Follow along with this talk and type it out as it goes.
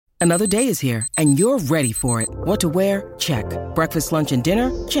Another day is here, and you're ready for it. What to wear? Check. Breakfast, lunch, and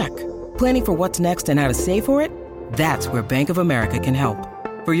dinner? Check. Planning for what's next and how to save for it? That's where Bank of America can help.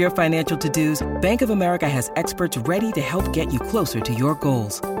 For your financial to-dos, Bank of America has experts ready to help get you closer to your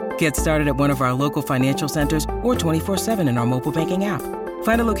goals. Get started at one of our local financial centers or 24/7 in our mobile banking app.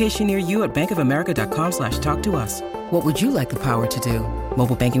 Find a location near you at bankofamerica.com/talktous. What would you like the power to do?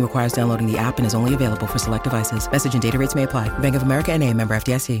 Mobile banking requires downloading the app and is only available for select devices. Message and data rates may apply. Bank of America NA, member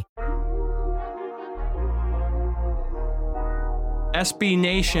FDIC. SB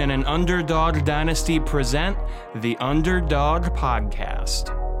Nation and Underdog Dynasty present the Underdog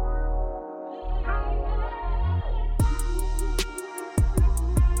Podcast.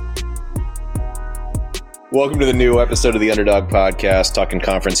 Welcome to the new episode of the Underdog Podcast, talking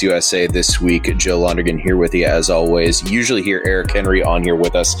Conference USA this week. Joe Lonergan here with you as always. Usually hear Eric Henry on here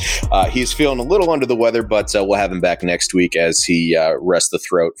with us. He's feeling a little under the weather, but we'll have him back next week as he rests the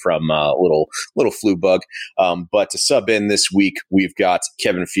throat from a little flu bug. But to sub in this week, we've got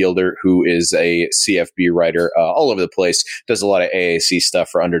Kevin Fielder, who is a CFB writer all over the place, does a lot of AAC stuff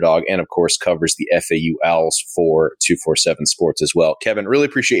for Underdog, and of course covers the FAU Owls for 247 Sports as well. Kevin, really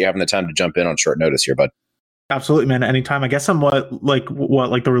appreciate you having the time to jump in on short notice here, bud. Absolutely, man. Anytime. I guess I'm like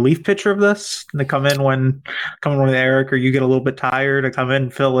the relief pitcher of this. To come in when Eric or you get a little bit tired, to come in,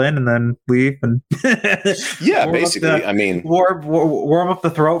 fill in, and then leave. And yeah, basically. Warm up the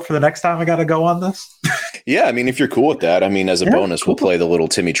throat for the next time I got to go on this. Yeah, I mean, if you're cool with that, I mean, as a bonus, cool. We'll play the little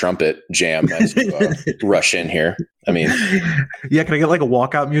Timmy Trumpet jam as you rush in here. I mean, yeah, can I get like a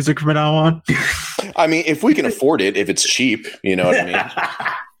walkout music from now on? I mean, if we can afford it, if it's cheap, you know what I mean.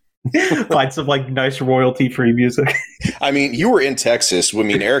 Find some like nice royalty-free music. I mean, you were in Texas. I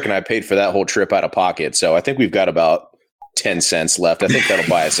mean, Eric and I paid for that whole trip out of pocket, so I think we've got about 10 cents left. I think that'll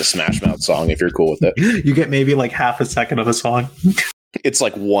buy us a Smash Mouth song if you're cool with it. You get maybe like half a second of a song. It's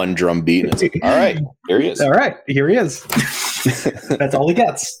like one drum beat, and it's like, all right, here he is. All right, here he is. That's all he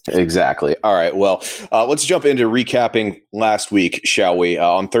gets. Exactly. All right. Well, let's jump into recapping last week, shall we?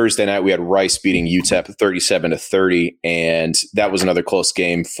 On Thursday night, we had Rice beating UTEP 37-30, and that was another close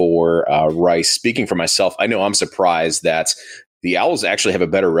game for Rice. Speaking for myself, I know I'm surprised that the Owls actually have a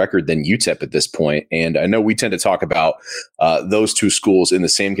better record than UTEP at this point. And I know we tend to talk about those two schools in the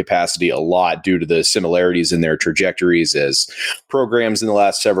same capacity a lot due to the similarities in their trajectories as programs in the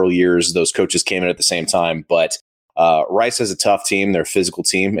last several years. Those coaches came in at the same time, but Rice has a tough team. They're a physical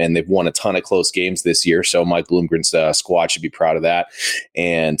team, and they've won a ton of close games this year. So Mike Bloomgren's squad should be proud of that.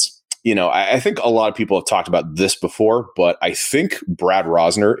 And you know, I think a lot of people have talked about this before, but I think Brad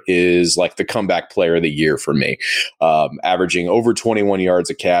Rosner is like the comeback player of the year for me, averaging over 21 yards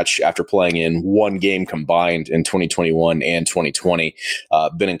a catch after playing in one game combined in 2021 and 2020.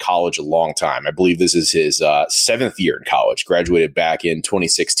 Been in college a long time. I believe this is his seventh year in college, graduated back in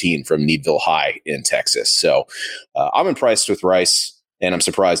 2016 from Needville High in Texas. So I'm impressed with Rice, and I'm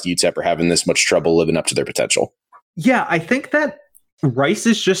surprised UTEP are having this much trouble living up to their potential. Yeah, I think that Rice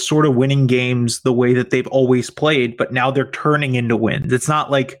is just sort of winning games the way that they've always played, but now they're turning into wins. It's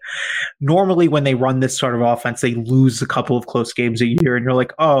not like normally when they run this sort of offense, they lose a couple of close games a year, and you're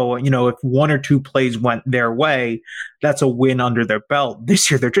like, oh, you know, if one or two plays went their way, that's a win under their belt.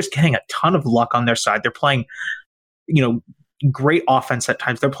 This year, they're just getting a ton of luck on their side. They're playing, you know, great offense at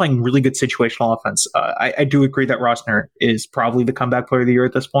times. They're playing really good situational offense. I do agree that Rosner is probably the comeback player of the year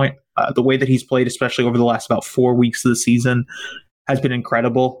at this point. The way that he's played, especially over the last about 4 weeks of the season, has been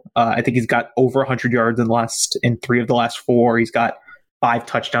incredible. I think he's got over 100 yards in 3 of the last 4. He's got 5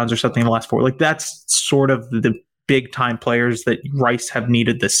 touchdowns or something in the last 4. Like, that's sort of the big time players that Rice have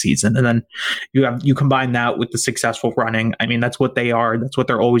needed this season. And then you combine that with the successful running. I mean, that's what they are. That's what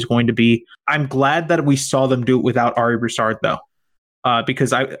they're always going to be. I'm glad that we saw them do it without Ari Broussard, though,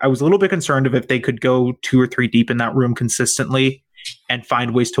 because I was a little bit concerned of if they could go 2 or 3 deep in that room consistently and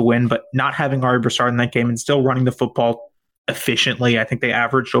find ways to win, but not having Ari Broussard in that game and still running the football efficiently. I think they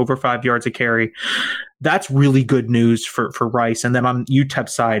averaged over 5 yards a carry. That's really good news for Rice. And then on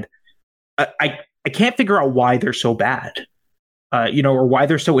UTEP's side, I can't figure out why they're so bad, or why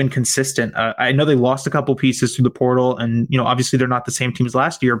they're so inconsistent. I know they lost a couple pieces through the portal, and, obviously they're not the same team as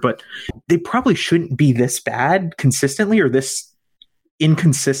last year, but they probably shouldn't be this bad consistently, or this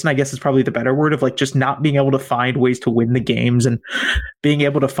inconsistent, I guess is probably the better word, of like just not being able to find ways to win the games and being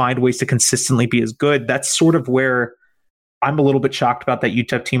able to find ways to consistently be as good. That's sort of where I'm a little bit shocked about that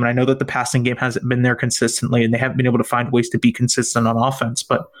UTEP team. And I know that the passing game hasn't been there consistently, and they haven't been able to find ways to be consistent on offense,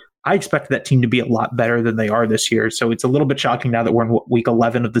 but I expect that team to be a lot better than they are this year. So it's a little bit shocking now that we're in week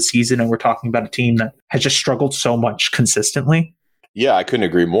 11 of the season and we're talking about a team that has just struggled so much consistently. Yeah, I couldn't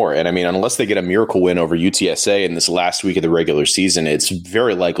agree more. And I mean, unless they get a miracle win over UTSA in this last week of the regular season, it's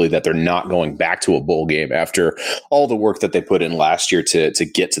very likely that they're not going back to a bowl game after all the work that they put in last year to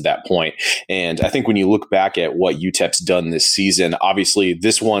get to that point. And I think when you look back at what UTEP's done this season, obviously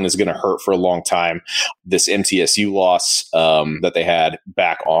this one is going to hurt for a long time. This MTSU loss that they had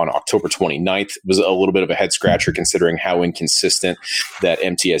back on October 29th was a little bit of a head scratcher considering how inconsistent that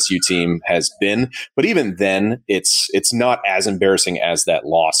MTSU team has been. But even then, it's not as embarrassing as that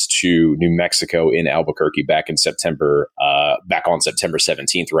loss to New Mexico in Albuquerque back on September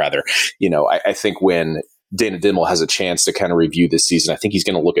 17th, rather. I think when Dana Dimel has a chance to kind of review this season, I think he's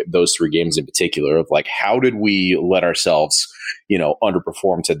going to look at those 3 games in particular of like, how did we let ourselves,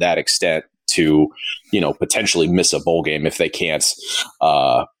 underperform to that extent to, potentially miss a bowl game if they can't,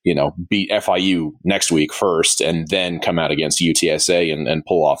 beat FIU next week first and then come out against UTSA and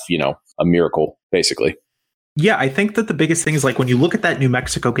pull off, a miracle, basically. Yeah, I think that the biggest thing is like when you look at that New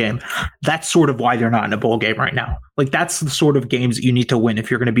Mexico game, that's sort of why they're not in a bowl game right now. Like that's the sort of games you need to win if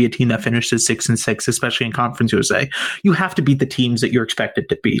you're going to be a team that finishes 6-6, especially in Conference USA. You have to beat the teams that you're expected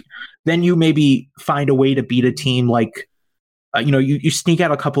to beat. Then you maybe find a way to beat a team like, you sneak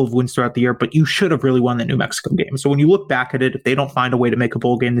out a couple of wins throughout the year, but you should have really won the New Mexico game. So when you look back at it, if they don't find a way to make a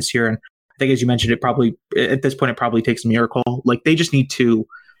bowl game this year, and I think as you mentioned, at this point it probably takes a miracle. Like they just need to.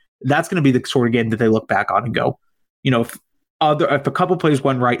 That's going to be the sort of game that they look back on and go, if a couple plays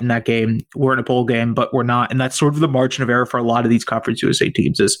went right in that game, we're in a bowl game, but we're not. And that's sort of the margin of error for a lot of these Conference USA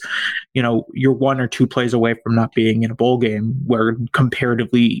teams is, you're 1 or 2 plays away from not being in a bowl game where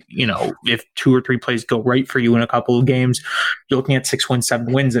comparatively, if 2 or 3 plays go right for you in a couple of games, you're looking at 6 wins,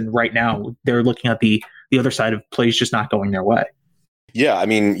 7 wins. And right now they're looking at the other side of plays just not going their way. Yeah, I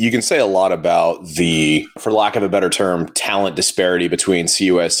mean, you can say a lot about the, for lack of a better term, talent disparity between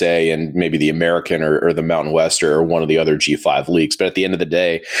CUSA and maybe the American or the Mountain West or one of the other G5 leagues. But at the end of the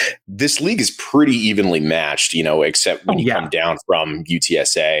day, this league is pretty evenly matched, except when you come down from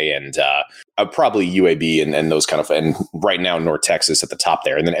UTSA and probably UAB and those kind of, and right now North Texas at the top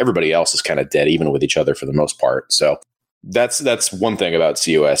there. And then everybody else is kind of dead even with each other for the most part. So that's one thing about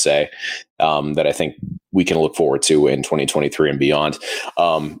CUSA that I think we can look forward to in 2023 and beyond.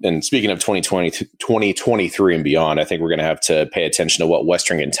 And speaking of 2023 and beyond, I think we're going to have to pay attention to what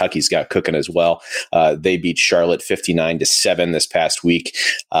Western Kentucky's got cooking as well. They beat Charlotte 59-7 this past week.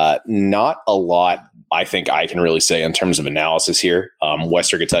 Not a lot I think I can really say in terms of analysis here.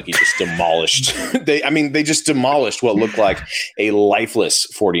 Western Kentucky just demolished. They just demolished what looked like a lifeless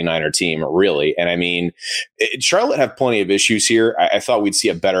 49er team, really. And I mean, Charlotte have plenty of issues here. I thought we'd see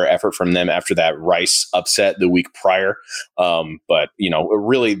a better effort from them after that Rice upset the week prior. But,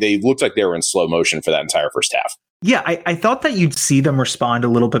 really, they looked like they were in slow motion for that entire first half. Yeah, I thought that you'd see them respond a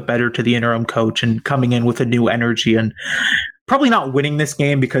little bit better to the interim coach and coming in with a new energy and probably not winning this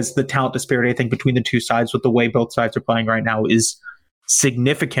game because the talent disparity, I think, between the two sides with the way both sides are playing right now is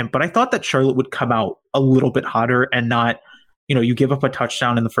significant. But I thought that Charlotte would come out a little bit hotter and not, you give up a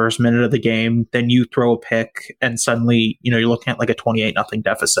touchdown in the first minute of the game, then you throw a pick and suddenly, you're looking at like a 28-0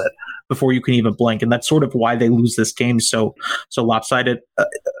 deficit before you can even blink. And that's sort of why they lose this game so lopsided.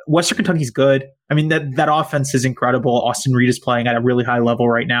 Western Kentucky's good. I mean, that offense is incredible. Austin Reed is playing at a really high level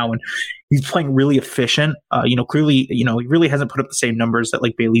right now, and he's playing really efficient. Clearly, he really hasn't put up the same numbers that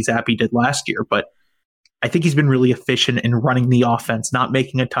like Bailey Zappi did last year, but I think he's been really efficient in running the offense, not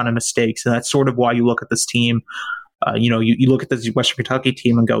making a ton of mistakes. And that's sort of why you look at this team. You look at this Western Kentucky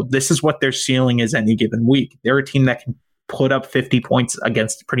team and go, this is what their ceiling is any given week. They're a team that can put up 50 points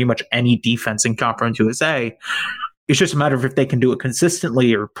against pretty much any defense in Conference USA. It's just a matter of if they can do it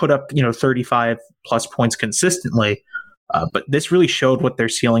consistently or put up, 35 plus points consistently. But this really showed what their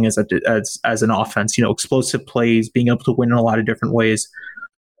ceiling is as an offense, explosive plays, being able to win in a lot of different ways.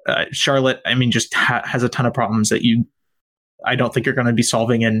 Charlotte, just has a ton of problems that I don't think you're going to be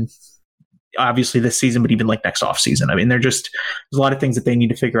solving in obviously this season, but even like next off season. There's a lot of things that they need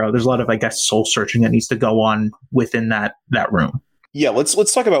to figure out. There's a lot of, I guess, soul searching that needs to go on within that room. Yeah,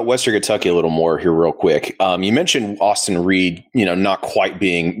 let's talk about Western Kentucky a little more here real quick. You mentioned Austin Reed, not quite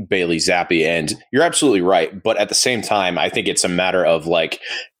being Bailey Zappi, and you're absolutely right. But at the same time, I think it's a matter of like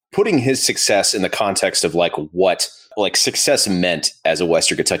putting his success in the context of like what like success meant as a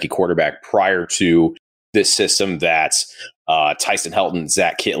Western Kentucky quarterback prior to this system that Tyson Helton,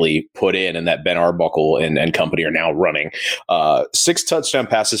 Zach Kitley put in and that Ben Arbuckle and company are now running. 6 touchdown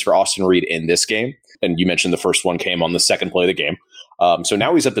passes for Austin Reed in this game. And you mentioned the first one came on the second play of the game. So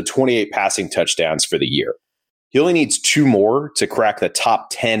now he's up to 28 passing touchdowns for the year. He only needs 2 more to crack the top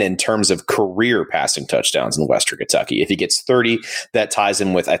 10 in terms of career passing touchdowns in Western Kentucky. If he gets 30, that ties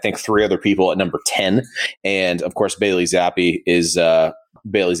him with, I think, 3 other people at number 10. And of course, Bailey Zappi is I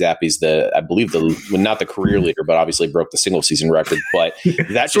believe not the career leader, but obviously broke the single season record. But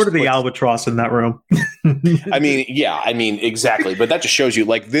that's sort of the albatross in that room. I mean, exactly. But that just shows you,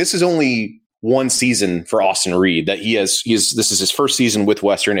 like, this is only one season for Austin Reed that this is his first season with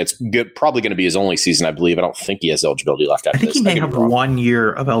Western. It's probably going to be his only season, I believe. I don't think he has eligibility left after this. I think he may have 1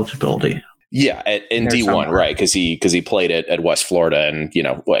 year of eligibility. Yeah, in D1, right? Because he played at West Florida and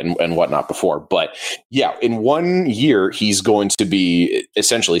and whatnot before. But yeah, in 1 year, he's going to be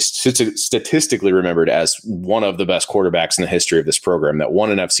essentially statistically remembered as one of the best quarterbacks in the history of this program. That won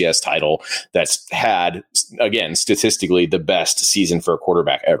an FCS title. That's had, again, statistically the best season for a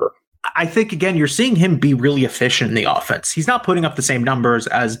quarterback ever. I think, again, you're seeing him be really efficient in the offense. He's not putting up the same numbers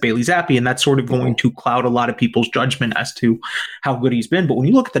as Bailey Zappi, and that's sort of going to cloud a lot of people's judgment as to how good he's been. But when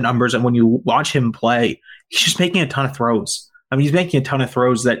you look at the numbers and when you watch him play, he's just making a ton of throws. I mean, he's making a ton of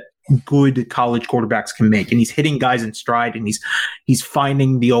throws that good college quarterbacks can make, and he's hitting guys in stride, and he's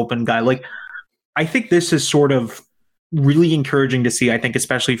finding the open guy. Like, I think this is sort of really encouraging to see, I think,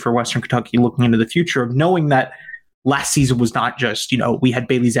 especially for Western Kentucky looking into the future, of knowing that last season was not just, we had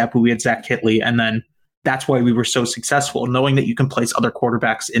Bailey Zappi, we had Zach Kitley, and then that's why we were so successful. Knowing that you can place other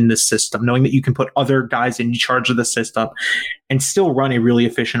quarterbacks in this system, knowing that you can put other guys in charge of the system and still run a really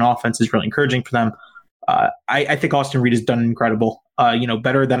efficient offense is really encouraging for them. I think Austin Reed has done incredible,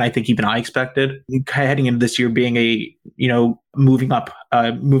 better than I think even I expected. Heading into this year being moving up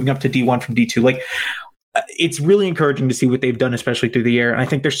to D1 from D2. Like, it's really encouraging to see what they've done, especially through the air. And I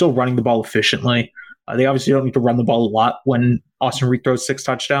think they're still running the ball efficiently. They obviously don't need to run the ball a lot when Austin Reed throws 6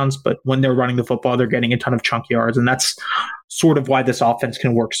 touchdowns, but when they're running the football, they're getting a ton of chunk yards. And that's sort of why this offense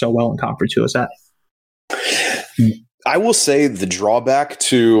can work so well in Conference USA. I will say the drawback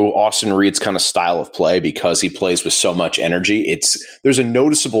to Austin Reed's kind of style of play, because he plays with so much energy, there's a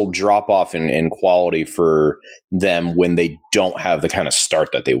noticeable drop off in quality for them when they don't have the kind of start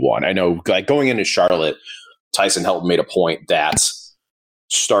that they want. I know, like, going into Charlotte, Tyson Helton made a point that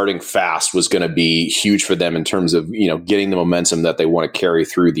starting fast was going to be huge for them in terms of, getting the momentum that they want to carry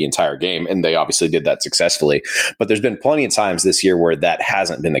through the entire game. And they obviously did that successfully. But there's been plenty of times this year where that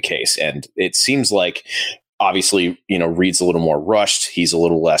hasn't been the case. And it seems like, obviously, Reed's a little more rushed. He's a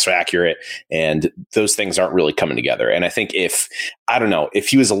little less accurate, and those things aren't really coming together. And I think if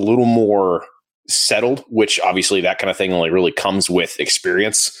he was a little more settled, which obviously that kind of thing only really comes with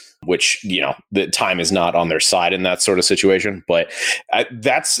experience, which, the time is not on their side in that sort of situation. But I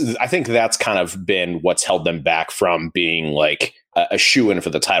think that's kind of been what's held them back from being like a shoe-in for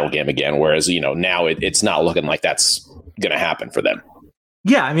the title game again. Whereas, now it's not looking like that's going to happen for them.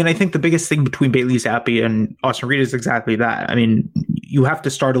 Yeah, I mean, I think the biggest thing between Bailey Zappi and Austin Reed is exactly that. I mean, you have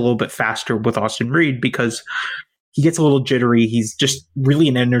to start a little bit faster with Austin Reed because he gets a little jittery. He's just really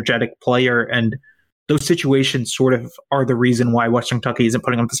an energetic player, and those situations sort of are the reason why Western Kentucky isn't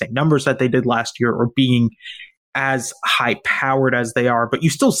putting up the same numbers that they did last year or being as high-powered as they are. But you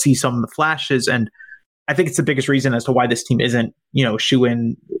still see some of the flashes, and I think it's the biggest reason as to why this team isn't,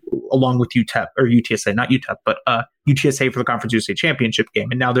 shoe-in along with UTEP, or UTSA, not UTEP, but UTSA for the Conference USA Championship game.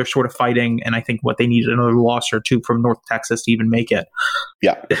 And now they're sort of fighting, and I think they needed another loss or two from North Texas to even make it.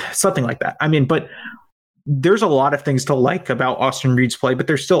 Yeah. Something like that. I mean, but there's a lot of things to like about Austin Reed's play, but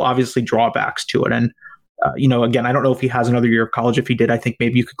there's still obviously drawbacks to it. And, again, I don't know if he has another year of college. If he did, I think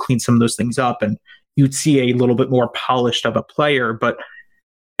maybe you could clean some of those things up and you'd see a little bit more polished of a player. But,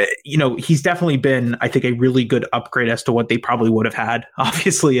 he's definitely been, I think, a really good upgrade as to what they probably would have had.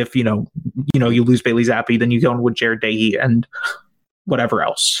 Obviously, if, you lose Bailey Zappi, then you go in with Jared Dahey and whatever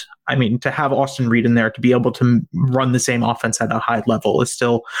else. I mean, to have Austin Reed in there to be able to run the same offense at a high level has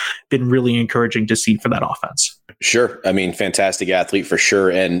still been really encouraging to see for that offense. Sure. I mean, fantastic athlete for sure.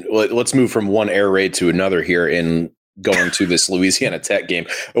 And let's move from one air raid to another here in going to this Louisiana Tech game.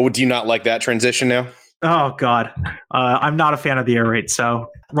 Oh, do you not like that transition now? Oh, God. I'm not a fan of the air raid, so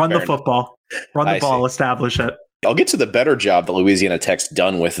run the football. Run the ball, establish it. I'll get to the better job that Louisiana Tech's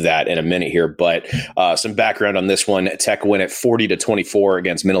done with that in a minute here, but some background on this one. Tech win at 40-24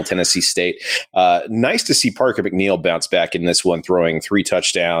 against Middle Tennessee State. Nice to see Parker McNeil bounce back in this one, throwing 3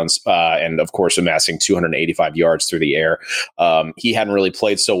 touchdowns and, of course, amassing 285 yards through the air. He hadn't really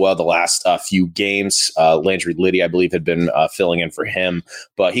played so well the last few games. Landry Liddy, I believe, had been filling in for him,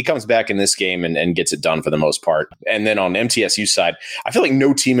 but he comes back in this game and gets it done for the most part. And then on MTSU side, I feel like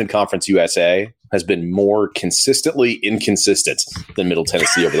no team in Conference USA has been more consistently inconsistent than Middle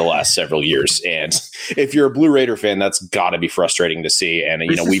Tennessee over the last several years. And if you're a Blue Raider fan, that's got to be frustrating to see. And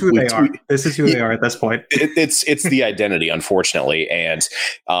this is who they are at this point. It's the identity, unfortunately. And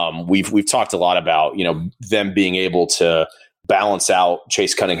we've talked a lot about them being able to balance out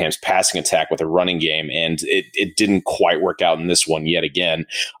Chase Cunningham's passing attack with a running game, and it didn't quite work out in this one yet again.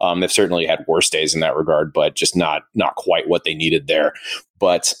 They've certainly had worse days in that regard, but just not quite what they needed there.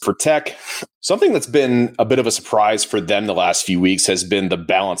 But for Tech, something that's been a bit of a surprise for them the last few weeks has been the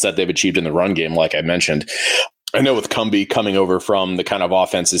balance that they've achieved in the run game, like I mentioned. I know with Cumbie coming over from the kind of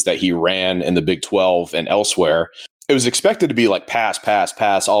offenses that he ran in the Big 12 and elsewhere, it was expected to be like pass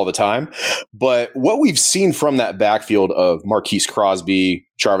all the time. But what we've seen from that backfield of Marquise Crosby,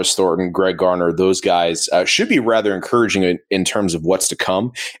 Jarvis Thornton, Greg Garner, those guys should be rather encouraging in terms of what's to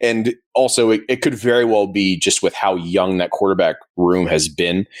come. And also it could very well be just with how young that quarterback room has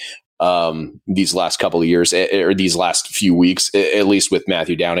been these last couple of years, or these last few weeks, at least with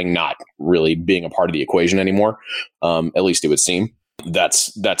Matthew Downing not really being a part of the equation anymore. At least it would seem.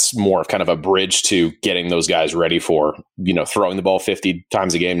 That's more of kind of a bridge to getting those guys ready for, throwing the ball 50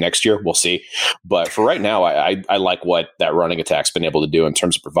 times a game next year. We'll see. But for right now, I like what that running attack's been able to do in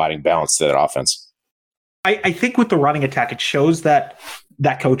terms of providing balance to that offense. I think with the running attack, it shows that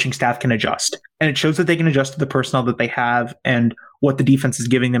coaching staff can adjust, and it shows that they can adjust to the personnel that they have and what the defense is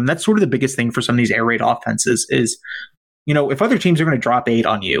giving them. That's sort of the biggest thing for some of these air raid offenses is, if other teams are going to drop 8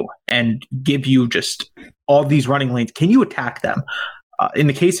 on you and give you just all these running lanes, can you attack them? In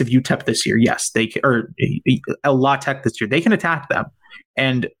the case of UTEP this year, yes, or La Tech this year, they can attack them.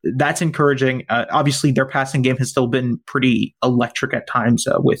 And that's encouraging. Obviously, their passing game has still been pretty electric at times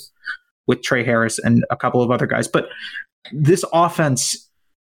with Trey Harris and a couple of other guys. But this offense,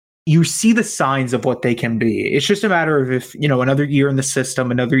 you see the signs of what they can be. It's just a matter of if, another year in the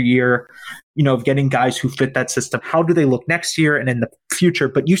system, another year, of getting guys who fit that system. How do they look next year and in the future?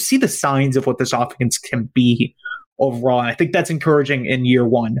 But you see the signs of what this offense can be overall. And I think that's encouraging in year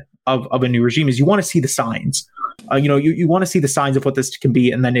one of a new regime is you want to see the signs. You want to see the signs of what this can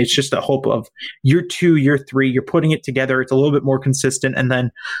be. And then it's just a hope of year 2, year 3, you're putting it together. It's a little bit more consistent. And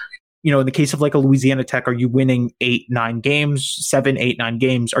then, in the case of like a Louisiana Tech, are you winning 8, 9 games, 7, 8, 9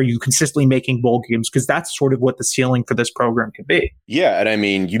 games? Are you consistently making bowl games? Because that's sort of what the ceiling for this program could be. Yeah. And I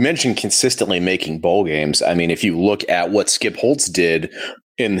mean, you mentioned consistently making bowl games. I mean, if you look at what Skip Holtz did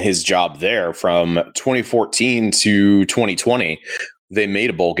in his job there from 2014 to 2020, they made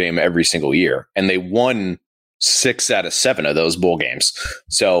a bowl game every single year, and they won 6 out of 7 of those bowl games.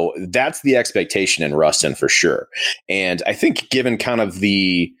 So that's the expectation in Ruston for sure. And I think given kind of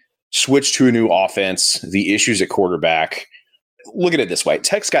the switch to a new offense, the issues at quarterback, look at it this way.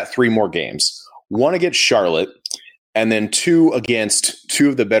 Tech's got 3 more games, 1 against Charlotte, and then 2 against 2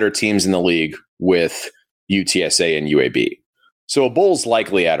 of the better teams in the league with UTSA and UAB. So a bowl's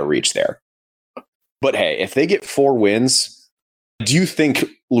likely out of reach there. But hey, if they get 4 wins, do you think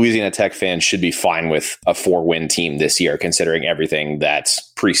Louisiana Tech fans should be fine with a 4-win team this year, considering everything that's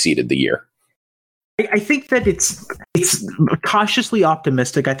preceded the year? I think that it's cautiously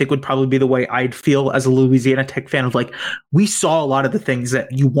optimistic, I think would probably be the way I'd feel as a Louisiana Tech fan of like, we saw a lot of the things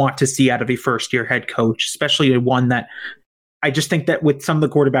that you want to see out of a first-year head coach, especially one that I just think that with some of the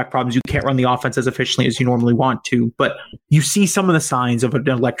quarterback problems, you can't run the offense as efficiently as you normally want to. But you see some of the signs of an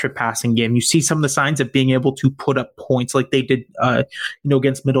electric passing game. You see some of the signs of being able to put up points like they did,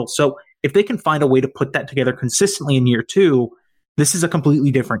 against Middle. So if they can find a way to put that together consistently in year 2, this is a completely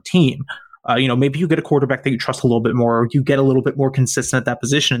different team. Maybe you get a quarterback that you trust a little bit more, or you get a little bit more consistent at that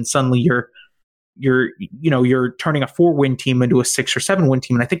position, and suddenly you're turning a 4-win team into a 6 or 7-win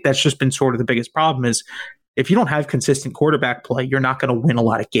team. And I think that's just been sort of the biggest problem is if you don't have consistent quarterback play, you're not going to win a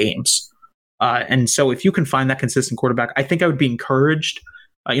lot of games. And so if you can find that consistent quarterback, I think I would be encouraged.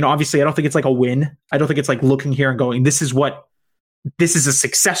 Obviously I don't think it's like a win. I don't think it's like looking here and going, this is a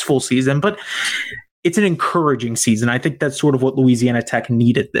successful season, but it's an encouraging season. I think that's sort of what Louisiana Tech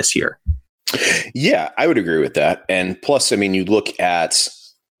needed this year. Yeah, I would agree with that. And plus, I mean, you look at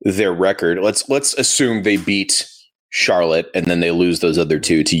their record. Let's assume they beat Charlotte and then they lose those other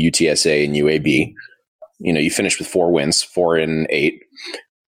 2 to UTSA and UAB. You finish with 4 wins, 4 and 8.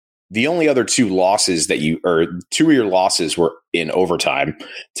 The only other 2 losses 2 of your losses were in overtime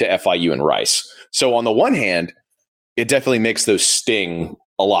to FIU and Rice. So on the one hand, it definitely makes those sting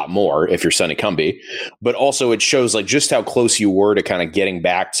a lot more if you're Sonny Cumbie, but also it shows like just how close you were to kind of getting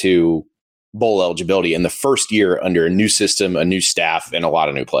back to bowl eligibility in the first year under a new system, a new staff, and a lot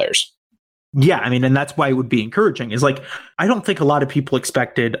of new players. Yeah, I mean, and that's why it would be encouraging. Is like, I don't think a lot of people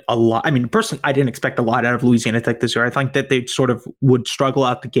expected a lot. I mean, personally, I didn't expect a lot out of Louisiana Tech this year. I think that they sort of would struggle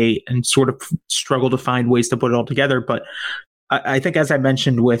out the gate and sort of struggle to find ways to put it all together. But I think, as I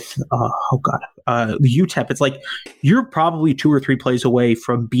mentioned with, UTEP, it's like you're probably 2 or 3 plays away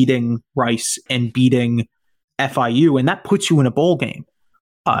from beating Rice and beating FIU, and that puts you in a bowl game.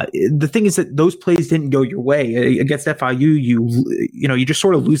 The thing is that those plays didn't go your way against FIU. You just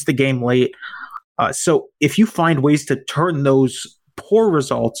sort of lose the game late. So if you find ways to turn those poor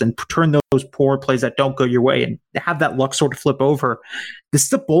results and turn those poor plays that don't go your way and have that luck sort of flip over, this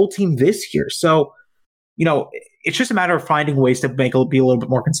is a bowl team this year. So, it's just a matter of finding ways to be a little bit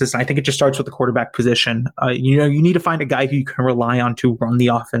more consistent. I think it just starts with the quarterback position. You need to find a guy who you can rely on to run the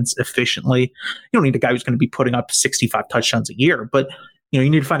offense efficiently. You don't need a guy who's going to be putting up 65 touchdowns a year, but you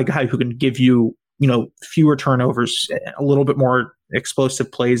need to find a guy who can give you, fewer turnovers, a little bit more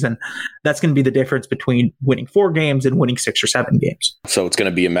explosive plays. And that's going to be the difference between winning 4 games and winning 6 or 7 games. So it's going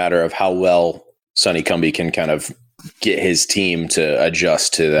to be a matter of how well Sonny Cumbie can kind of get his team to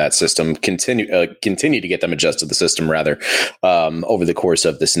adjust to that system, continue to get them adjusted to the system rather, over the course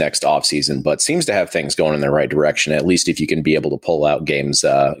of this next offseason, but seems to have things going in the right direction, at least if you can be able to pull out games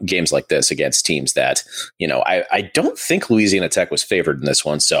like this against teams that, I don't think Louisiana Tech was favored in this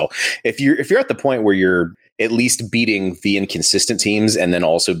one. So if you're at the point where you're at least beating the inconsistent teams and then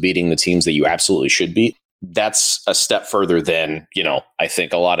also beating the teams that you absolutely should beat, that's a step further than, I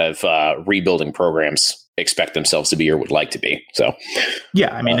think a lot of rebuilding programs expect themselves to be or would like to be. So,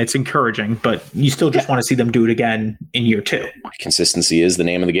 yeah, I mean, it's encouraging, but you still just want to see them do it again in year 2. Consistency is the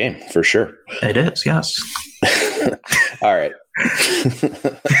name of the game for sure. It is, yes. All right.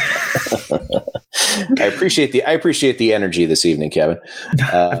 I appreciate the energy this evening, Kevin.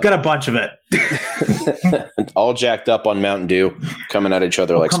 I've got a bunch of it. All jacked up on Mountain Dew, coming at each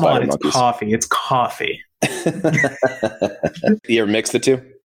other like spider monkeys. It's coffee. You ever mix the two?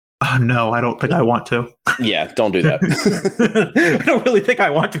 Oh, no, I don't think I want to. Yeah, don't do that. I don't really think I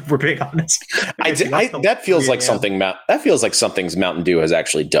want to, if we're being honest. That feels like something. That feels like something's Mountain Dew has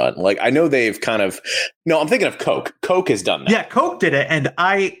actually done. Like, I know they've kind of. No, I'm thinking of Coke. Coke has done that. Yeah, Coke did it, and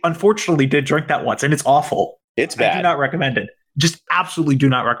I unfortunately did drink that once, and it's awful. It's bad. I do not recommend it. Just absolutely do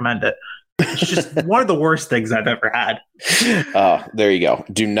not recommend it. It's just one of the worst things I've ever had. There you go.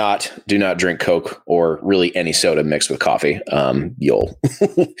 Do not drink Coke or really any soda mixed with coffee. You'll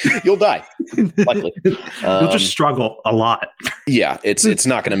die. Likely. You'll just struggle a lot. Yeah, it's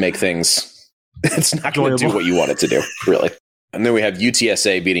not going to make things. It's not going to do what you want it to do, really. And then we have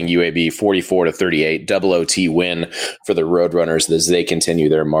UTSA beating UAB 44-38, double OT win for the Roadrunners as they continue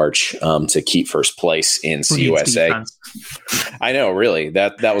their march to keep first place in CUSA. I know, really.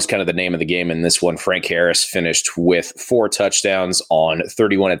 That was kind of the name of the game in this one. Frank Harris finished with 4 touchdowns on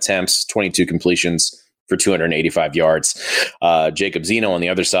 31 attempts, 22 completions for 285 yards. Jacob Zeno on the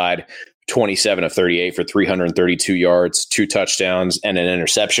other side, 27 of 38 for 332 yards, 2 touchdowns, and an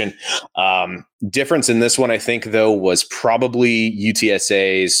interception. Difference in this one, I think, though, was probably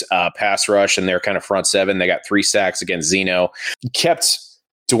UTSA's pass rush and their kind of front 7. They got 3 sacks against Zeno. Kept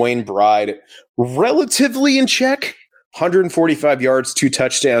Dwayne Bride relatively in check. 145 yards, 2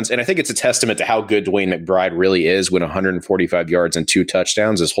 touchdowns. And I think it's a testament to how good Dwayne McBride really is when 145 yards and 2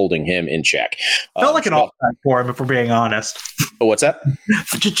 touchdowns is holding him in check. Felt like an off night for him, if we're being honest. What's that?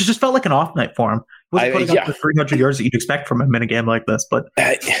 Just felt like an off night for him. Wasn't putting up the 300 yards that you'd expect from him in a game like this. But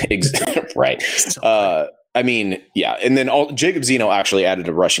right. I mean, yeah. And then Jacob Zeno actually added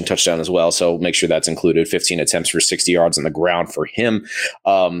a rushing touchdown as well. So make sure that's included. 15 attempts for 60 yards on the ground for him.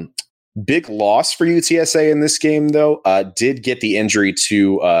 Big loss for UTSA in this game, though. Did get the injury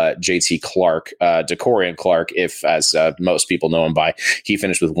to JT Clark, DeCorian Clark, as most people know him by. He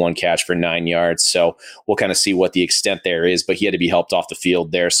finished with 1 catch for 9 yards. So we'll kind of see what the extent there is, but he had to be helped off the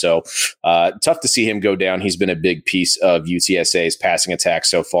field there. So tough to see him go down. He's been a big piece of UTSA's passing attack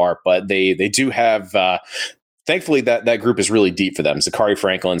so far, but they do have thankfully, that group is really deep for them. Zachary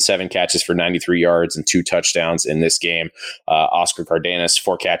Franklin, 7 catches for 93 yards and 2 touchdowns in this game. Oscar Cardenas,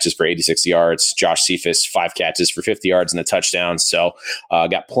 4 catches for 86 yards. Josh Cephas, 5 catches for 50 yards and a touchdown. So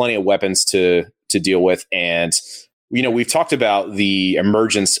got plenty of weapons to deal with. And we've talked about the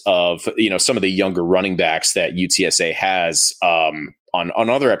emergence of some of the younger running backs that UTSA has on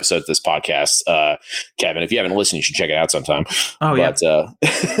other episodes of this podcast. Kevin, if you haven't listened, you should check it out sometime. Oh, yeah.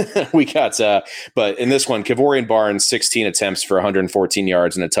 We got, but in this one, Kevorian Barnes, 16 attempts for 114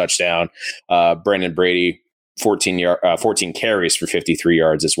 yards and a touchdown. Brendan Brady, 14 carries for 53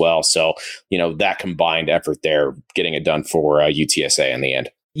 yards as well. So, that combined effort there, getting it done for UTSA in the end.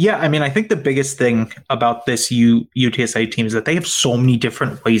 Yeah, I mean, I think the biggest thing about this UTSA team is that they have so many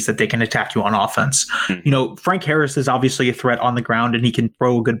different ways that they can attack you on offense. Mm-hmm. You know, Frank Harris is obviously a threat on the ground and he can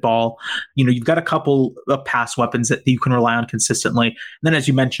throw a good ball. You know, you've got a couple of pass weapons that you can rely on consistently. And then, as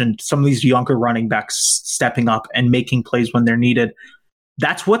you mentioned, some of these younger running backs stepping up and making plays when they're needed.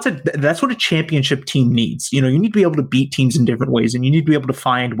 That's what a championship team needs. You know, you need to be able to beat teams in different ways, and you need to be able to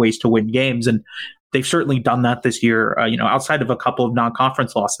find ways to win games. And they've certainly done that this year. You know, outside of a couple of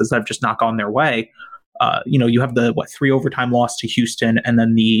non-conference losses that have just not gone their way. You know, you have the 3 overtime loss to Houston, and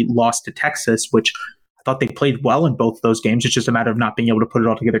then the loss to Texas, which I thought they played well in both of those games. It's just a matter of not being able to put it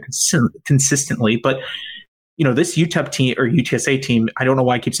all together consistently. But you know, this UTEP team or UTSA team, I don't know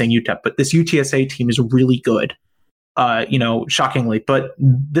why I keep saying UTEP, but this UTSA team is really good. You know, shockingly. But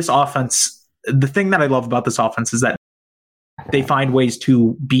this offense, the thing that I love about this offense is that they find ways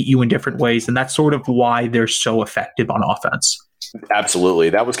to beat you in different ways. And that's sort of why they're so effective on offense. Absolutely.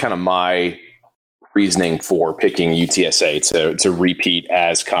 That was kind of my reasoning for picking UTSA to repeat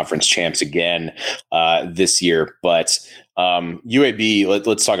as conference champs again this year. But UAB,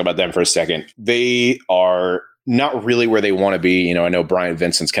 let's talk about them for a second. They are not really where they want to be. You know, I know Brian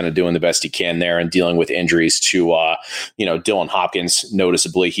Vincent's kind of doing the best he can there and dealing with injuries to, you know, Dylan Hopkins.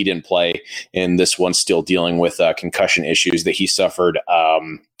 Noticeably, he didn't play in this one, still dealing with concussion issues that he suffered a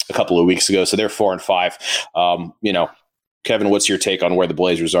couple of weeks ago. So they're 4-5. You know, Kevin, what's your take on where the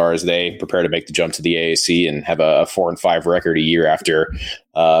Blazers are as they prepare to make the jump to the AAC and have a 4-5 record a year after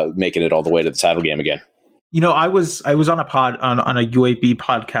making it all the way to the title game again? You know, I was on a UAB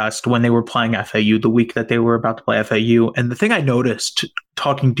podcast when they were playing FAU the week that they were about to play FAU. And the thing I noticed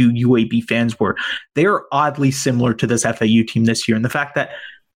talking to UAB fans were they are oddly similar to this FAU team this year. And the fact that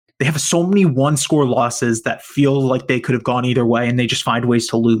they have so many one-score losses that feel like they could have gone either way and they just find ways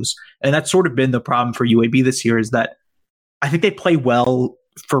to lose. And that's sort of been the problem for UAB this year is that I think they play well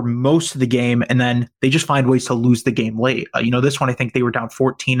for most of the game, and then they just find ways to lose the game late. You know, this one, I think they were down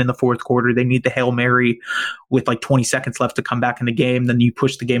 14 in the fourth quarter. They need the Hail Mary with like 20 seconds left to come back in the game. Then you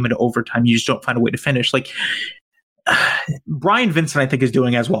push the game into overtime. You just don't find a way to finish. Like Brian Vincent, I think, is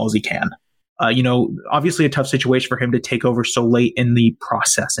doing as well as he can. You know, obviously a tough situation for him to take over so late in the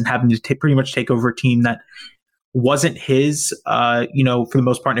process and having to pretty much take over a team that wasn't his, you know, for the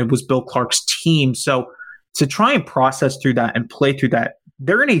most part, it was Bill Clark's team. So to try and process through that and play through that,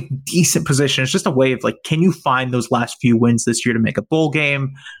 they're in a decent position. It's just a way of like, can you find those last few wins this year to make a bowl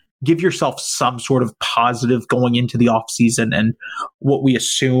game? Give yourself some sort of positive going into the offseason and what we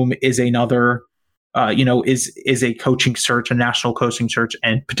assume is another, you know, is a coaching search, a national coaching search,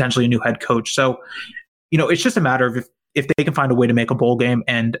 and potentially a new head coach. So, you know, it's just a matter of if they can find a way to make a bowl game.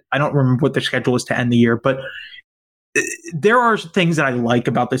 And I don't remember what their schedule is to end the year, but there are things that I like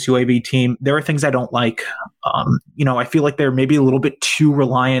about this UAB team. There are things I don't like. You know, I feel like they're maybe a little bit too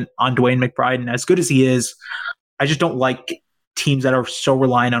reliant on Dwayne McBride. And as good as he is, I just don't like teams that are so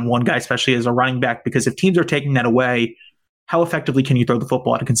reliant on one guy, especially as a running back, because if teams are taking that away, how effectively can you throw the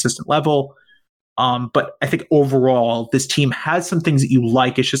football at a consistent level? But I think overall, this team has some things that you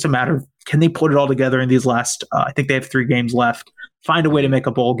like. It's just a matter of, can they put it all together in these last, I think they have 3 games left, find a way to make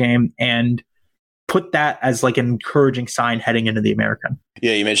a bowl game and put that as like an encouraging sign heading into the American.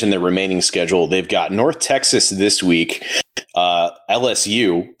 Yeah, you mentioned the remaining schedule. They've got North Texas this week,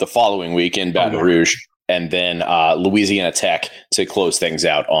 LSU the following week in Baton Rouge, and then Louisiana Tech to close things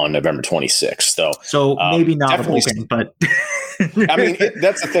out on November 26th. So maybe not a bowl game, but I mean,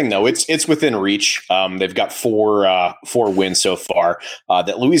 that's the thing, though. It's within reach. They've got four wins so far.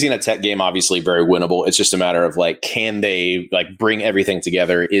 That Louisiana Tech game, obviously, very winnable. It's just a matter of like, can they like bring everything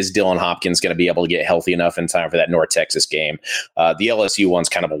together? Is Dylan Hopkins going to be able to get healthy enough in time for that North Texas game? The LSU one's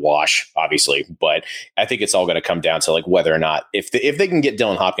kind of a wash, obviously, but I think it's all going to come down to like whether or not if they can get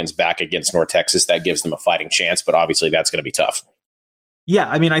Dylan Hopkins back against North Texas, that gives them a fighting chance. But obviously, that's going to be tough. Yeah,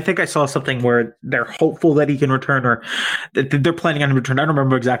 I mean, I think I saw something where they're hopeful that he can return or they're planning on him to return. I don't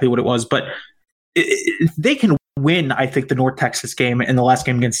remember exactly what it was, but they can win, I think, the North Texas game and the last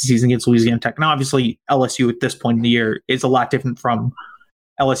game against the season against Louisiana Tech. Now, obviously, LSU at this point in the year is a lot different from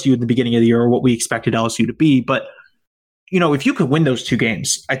LSU in the beginning of the year or what we expected LSU to be. But, you know, if you could win those 2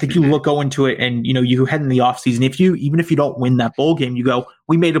 games, I think you go into it and, you know, you head in the offseason. Even if you don't win that bowl game, you go,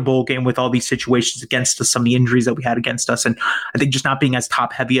 we made a bowl game with all these situations against us, some of the injuries that we had against us. And I think just not being as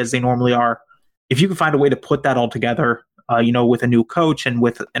top heavy as they normally are, if you can find a way to put that all together, you know, with a new coach and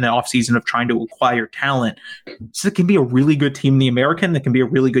with an offseason of trying to acquire talent, so it can be a really good team in the American. That can be a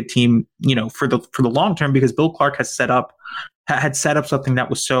really good team, you know, for the long term, because Bill Clark had set up something that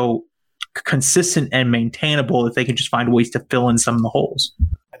was so consistent and maintainable if they could just find ways to fill in some of the holes.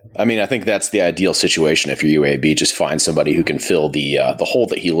 I mean, I think that's the ideal situation if you're UAB. Just find somebody who can fill the hole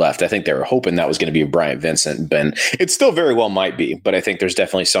that he left. I think they were hoping that was going to be Bryant Vincent. Ben, it still very well might be, but I think there's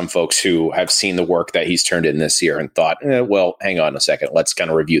definitely some folks who have seen the work that he's turned in this year and thought, well, hang on a second, let's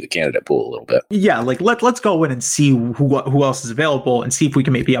kind of review the candidate pool a little bit. Yeah, like let's go in and see who else is available and see if we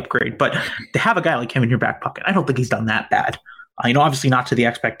can maybe upgrade. But to have a guy like him in your back pocket, I don't think he's done that bad. Obviously not to the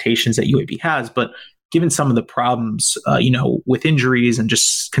expectations that UAB has, but given some of the problems, with injuries and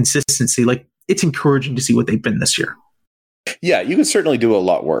just consistency, like it's encouraging to see what they've been this year. Yeah, you could certainly do a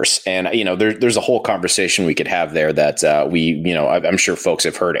lot worse. And, there's a whole conversation we could have there that I'm sure folks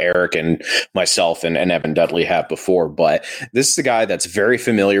have heard Eric and myself and Evan Dudley have before. But this is a guy that's very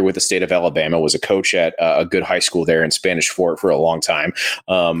familiar with the state of Alabama, was a coach at a good high school there in Spanish Fort for a long time,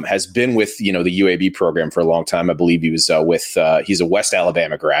 has been with, the UAB program for a long time. I believe he was he's a West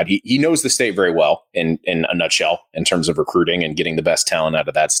Alabama grad. He knows the state very well in a nutshell in terms of recruiting and getting the best talent out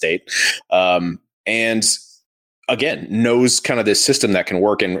of that state. And again, knows kind of this system that can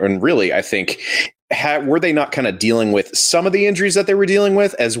work. And really, I think, were they not kind of dealing with some of the injuries that they were dealing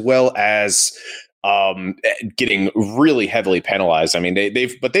with, as well as getting really heavily penalized? I mean,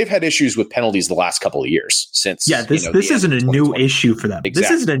 they've had issues with penalties the last couple of years since. Yeah, this isn't a new issue for them.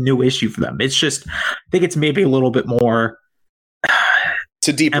 Exactly. This isn't a new issue for them. It's just, I think it's maybe a little bit more. It's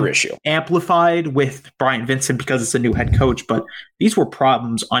a deeper issue. Amplified with Bryant Vincent because it's a new head coach, but these were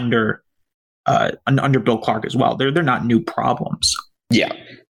problems under Bill Clark as well. They're not new problems. Yeah.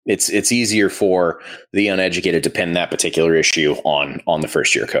 It's easier for the uneducated to pin that particular issue on the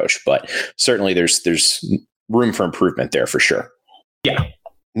first year coach, but certainly there's room for improvement there for sure. Yeah.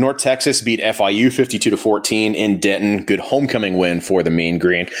 North Texas beat FIU 52-14 in Denton. Good homecoming win for the Mean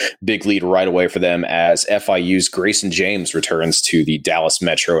Green. Big lead right away for them as FIU's Grayson James returns to the Dallas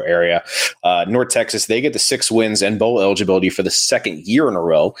metro area. North Texas, they get the 6 wins and bowl eligibility for the second year in a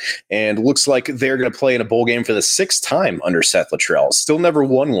row, and looks like they're going to play in a bowl game for the 6th time under Seth Luttrell. Still never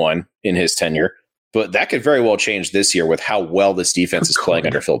won one in his tenure, but that could very well change this year with how well this defense is playing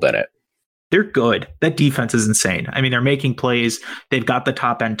under Phil Bennett. They're good. That defense is insane. I mean, they're making plays. They've got the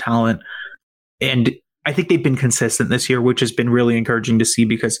top end talent. And I think they've been consistent this year, which has been really encouraging to see,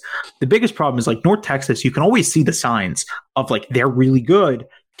 because the biggest problem is like North Texas, you can always see the signs of like, they're really good.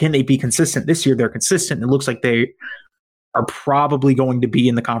 Can they be consistent? This year, they're consistent. It looks like they are probably going to be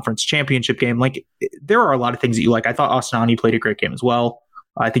in the conference championship game. Like, there are a lot of things that you like. I thought Osinani played a great game as well.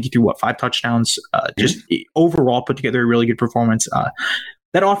 I think he threw 5 touchdowns, just overall put together a really good performance.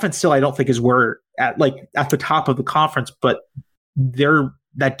 That offense still, I don't think, is where at the top of the conference, but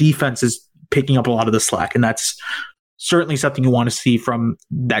that defense is picking up a lot of the slack, and that's certainly something you want to see from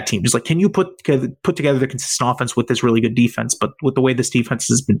that team. Just like, can you put together the consistent offense with this really good defense? But with the way this defense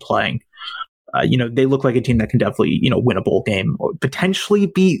has been playing, they look like a team that can definitely win a bowl game or potentially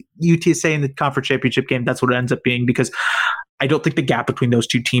beat UTSA in the conference championship game. That's what it ends up being, because I don't think the gap between those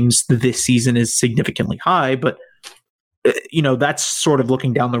two teams this season is significantly high, but that's sort of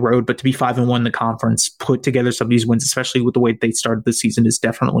looking down the road. But to be 5-1 in the conference, put together some of these wins, especially with the way they started the season, is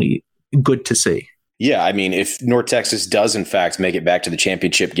definitely good to see. Yeah, I mean, if North Texas does in fact make it back to the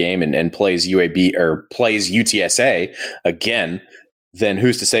championship game and plays UAB or plays UTSA again, then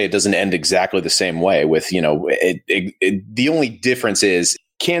who's to say it doesn't end exactly the same way? With the only difference is,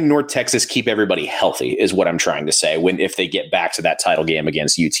 can North Texas keep everybody healthy is what I'm trying to say if they get back to that title game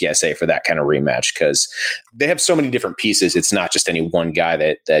against UTSA for that kind of rematch, because they have so many different pieces. It's not just any one guy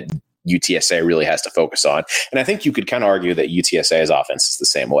that UTSA really has to focus on. And I think you could kind of argue that UTSA's offense is the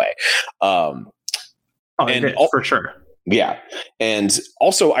same way. For sure. Yeah. And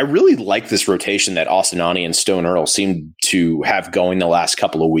also, I really like this rotation that Osinani and Stone Earl seem to have going the last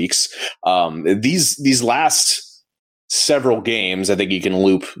couple of weeks. These last several games, I think you can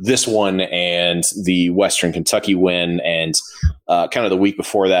loop this one and the Western Kentucky win and kind of the week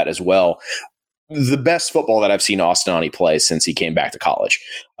before that as well. The best football that I've seen Osinani play since he came back to college.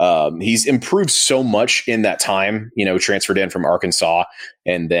 He's improved so much in that time, transferred in from Arkansas,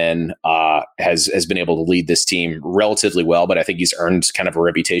 and then has been able to lead this team relatively well. But I think he's earned kind of a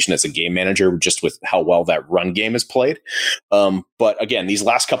reputation as a game manager just with how well that run game is played. But again, these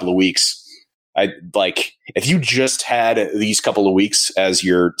last couple of weeks, if you just had these couple of weeks as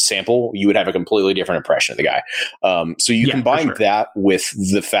your sample, you would have a completely different impression of the guy. So you combine that with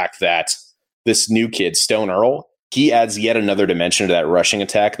the fact that this new kid, Stone Earl, he adds yet another dimension to that rushing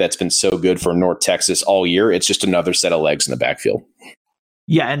attack that's been so good for North Texas all year. It's just another set of legs in the backfield.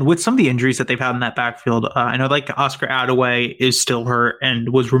 Yeah, and with some of the injuries that they've had in that backfield, I know like Oscar Adaway is still hurt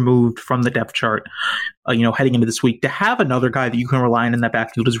and was removed from the depth chart, heading into this week. To have another guy that you can rely on in that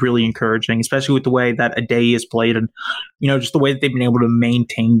backfield is really encouraging, especially with the way that Adai is played and, just the way that they've been able to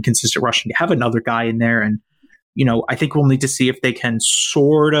maintain consistent rushing. To have another guy in there, and, I think we'll need to see if they can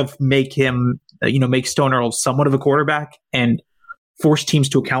sort of make him, make Stone Earl somewhat of a quarterback and force teams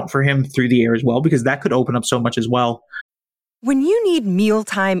to account for him through the air as well, because that could open up so much as well. When you need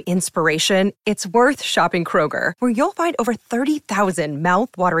mealtime inspiration, it's worth shopping Kroger, where you'll find over 30,000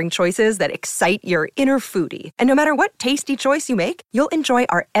 mouth-watering choices that excite your inner foodie. And no matter what tasty choice you make, you'll enjoy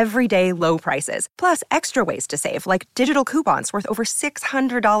our everyday low prices, plus extra ways to save, like digital coupons worth over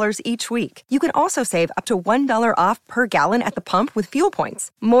 $600 each week. You can also save up to $1 off per gallon at the pump with fuel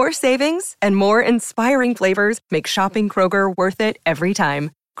points. More savings and more inspiring flavors make shopping Kroger worth it every time.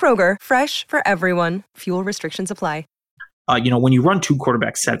 Kroger, fresh for everyone. Fuel restrictions apply. When you run two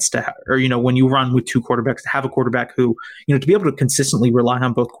quarterback sets when you run with two quarterbacks, to have a quarterback who, to be able to consistently rely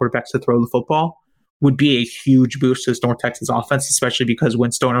on both quarterbacks to throw the football would be a huge boost to this North Texas offense, especially because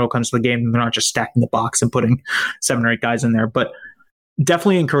when Stone Earl comes to the game, they're not just stacking the box and putting 7 or 8 guys in there. But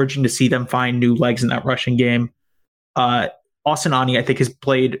definitely encouraging to see them find new legs in that rushing game. Austin Ani, I think, has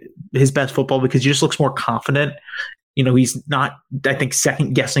played his best football because he just looks more confident. He's not, I think,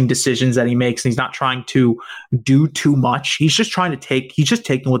 second guessing decisions that he makes. And he's not trying to do too much. He's just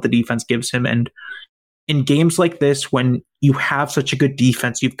taking what the defense gives him. And in games like this, when you have such a good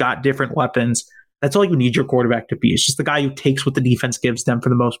defense, you've got different weapons. That's all you need your quarterback to be. It's just the guy who takes what the defense gives them for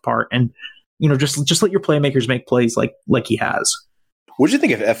the most part. And, just let your playmakers make plays like he has. What did you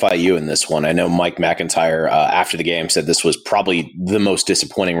think of FIU in this one? I know Mike McIntyre after the game said this was probably the most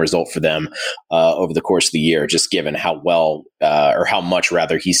disappointing result for them over the course of the year, just given how well or how much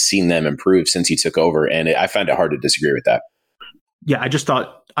rather he's seen them improve since he took over. And I find it hard to disagree with that. Yeah, I just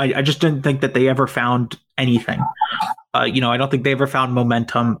didn't think that they ever found anything. I don't think they ever found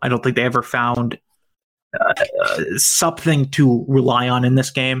momentum. I don't think they ever found something to rely on in this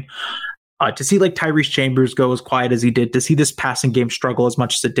game. To see like Tyrese Chambers go as quiet as he did, to see this passing game struggle as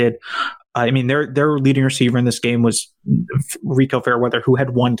much as it did. Their leading receiver in this game was Rico Fairweather, who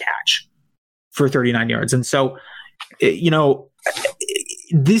had 1 catch for 39 yards. And so,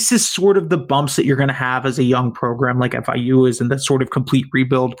 this is sort of the bumps that you're going to have as a young program like FIU is in that sort of complete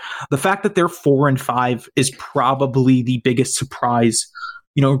rebuild. The fact that they're 4-5 is probably the biggest surprise,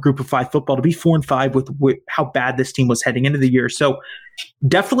 Group of 5 football, to be 4-5 with how bad this team was heading into the year. So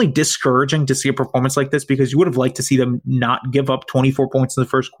definitely discouraging to see a performance like this, because you would have liked to see them not give up 24 points in the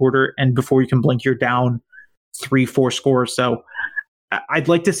first quarter, and before you can blink, you're down 3-4 scores. So I'd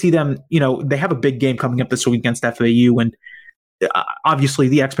like to see them, they have a big game coming up this week against FAU, and obviously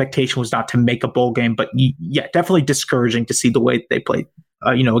the expectation was not to make a bowl game, but yeah, definitely discouraging to see the way they played,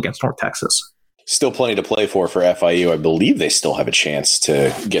 against North Texas. Still plenty to play for FIU. I believe they still have a chance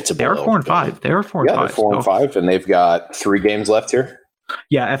to get to bowl. They're 4-5. They're 4-5. Yeah, they're 4-5, and they've got 3 games left here.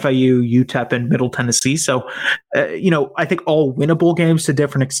 Yeah, FIU, UTEP, and Middle Tennessee. So, I think all winnable games to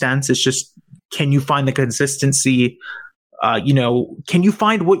different extents. It's just, can you find the consistency? Can you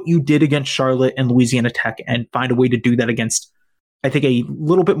find what you did against Charlotte and Louisiana Tech and find a way to do that against, I think, a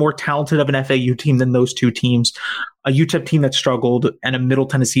little bit more talented of an FAU team than those two teams, a UTEP team that struggled, and a Middle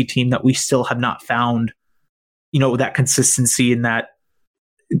Tennessee team that we still have not found, that consistency and that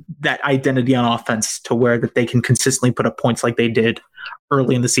identity on offense to where that they can consistently put up points like they did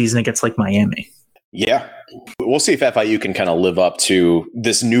early in the season against like Miami. Yeah. We'll see if FIU can kind of live up to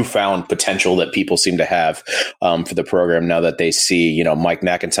this newfound potential that people seem to have for the program now that they see, Mike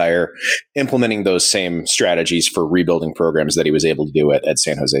McIntyre implementing those same strategies for rebuilding programs that he was able to do at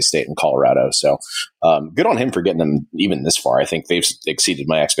San Jose State and Colorado. So good on him for getting them even this far. I think they've exceeded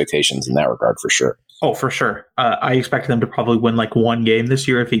my expectations in that regard for sure. Oh, for sure. I expected them to probably win like 1 game this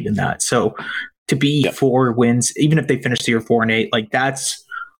year, if even that. So to be 4 wins, even if they finish the year 4-8, like that's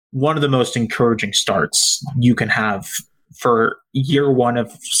one of the most encouraging starts you can have for year one of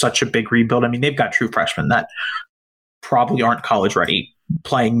such a big rebuild. I mean, they've got true freshmen that probably aren't college ready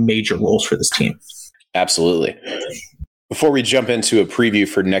playing major roles for this team. Absolutely. Before we jump into a preview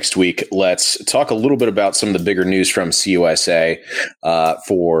for next week, let's talk a little bit about some of the bigger news from CUSA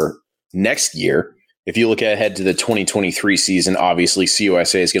for next year. If you look ahead to the 2023 season, obviously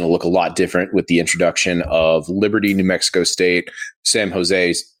CUSA is going to look a lot different with the introduction of Liberty, New Mexico State, San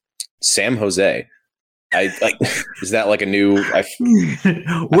Jose. Is that like a new?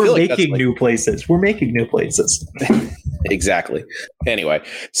 We're making new places. We're making new places. Exactly. Anyway,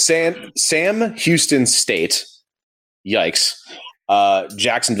 Sam Houston State. Yikes.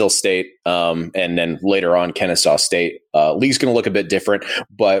 Jacksonville State, and then later on Kennesaw State. League's going to look a bit different,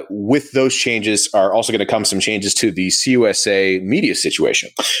 but with those changes are also going to come some changes to the CUSA media situation.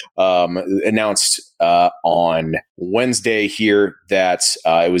 Announced on Wednesday here that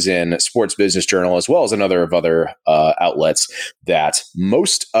it was in Sports Business Journal as well as another of other outlets that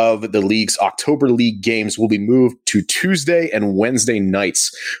most of the league's October league games will be moved to Tuesday and Wednesday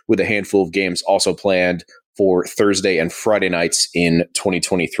nights, with a handful of games also planned for Thursday and Friday nights in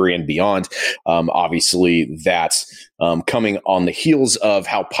 2023 and beyond. Obviously, that's coming on the heels of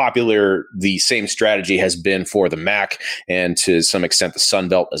how popular the same strategy has been for the MAC and to some extent the Sun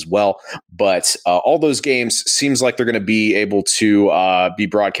Belt as well. But all those games seems like they're going to be able to be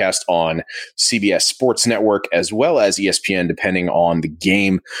broadcast on CBS Sports Network as well as ESPN, depending on the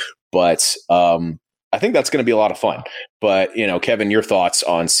game. But I think that's going to be a lot of fun. But, Kevin, your thoughts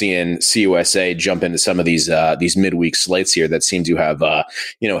on seeing CUSA jump into some of these midweek slates here that seem to have,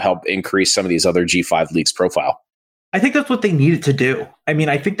 helped increase some of these other G5 leagues' profile? I think that's what they needed to do. I mean,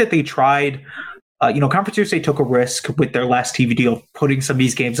 I think that they tried, Conference USA took a risk with their last TV deal, putting some of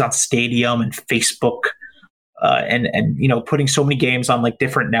these games on Stadium and Facebook, and putting so many games on like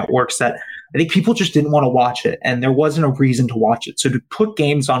different networks that I think people just didn't want to watch it, and there wasn't a reason to watch it. So to put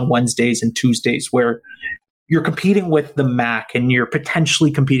games on Wednesdays and Tuesdays where you're competing with the MAC and you're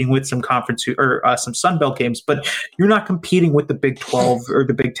potentially competing with some conference or some Sun Belt games, but you're not competing with the Big 12 or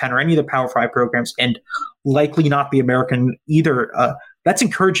the Big 10 or any of the Power 5 programs, and likely not the American either. That's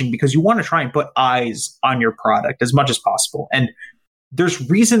encouraging because you want to try and put eyes on your product as much as possible. And there's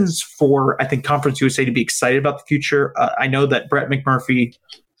reasons for, I think, Conference USA to be excited about the future. I know that Brett McMurphy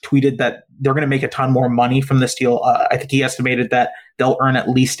tweeted that they're going to make a ton more money from this deal. I think he estimated that they'll earn at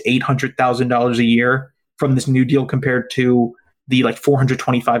least $800,000 a year from this new deal compared to the like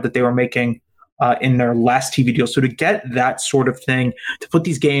 $425 that they were making in their last TV deal. So to get that sort of thing, to put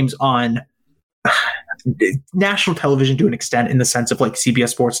these games on national television to an extent, in the sense of like CBS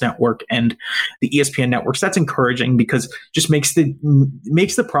Sports Network and the ESPN networks, that's encouraging because it just makes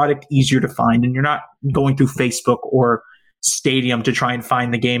the product easier to find, and you're not going through Facebook or Stadium to try and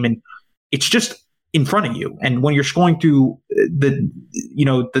find the game, and it's just in front of you. And when you're scrolling through the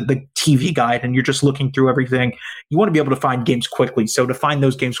TV guide and you're just looking through everything, you want to be able to find games quickly. So to find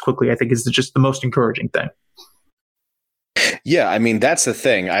those games quickly, I think, is just the most encouraging thing. Yeah, I mean, that's the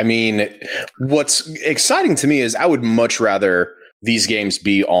thing. I mean, what's exciting to me is I would much rather these games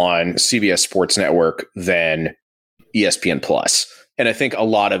be on CBS Sports Network than ESPN Plus. And I think a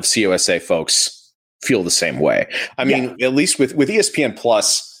lot of CUSA folks feel the same way. I mean, At least with ESPN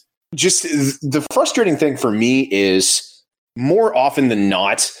Plus, just the frustrating thing for me is more often than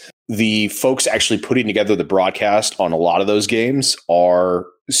not, the folks actually putting together the broadcast on a lot of those games are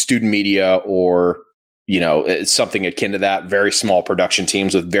student media or, it's something akin to that, very small production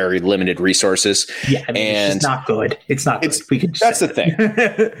teams with very limited resources. Yeah, I mean, and it's not good. It's not good. That's the thing.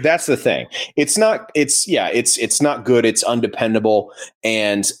 That's the thing. It's not good. It's undependable.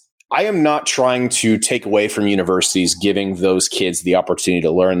 And I am not trying to take away from universities giving those kids the opportunity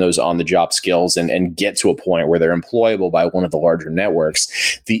to learn those on-the-job skills and get to a point where they're employable by one of the larger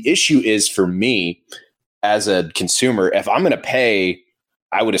networks. The issue is, for me as a consumer, if I'm going to pay,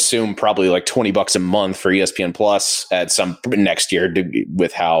 I would assume probably like $20 a month for ESPN Plus at some next year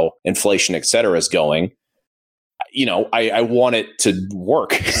with how inflation, et cetera, is going. I want it to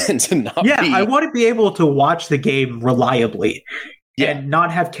work and to not be. I want to be able to watch the game reliably. And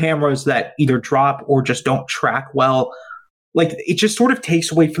not have cameras that either drop or just don't track well. Like, it just sort of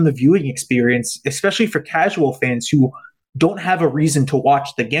takes away from the viewing experience, especially for casual fans who don't have a reason to watch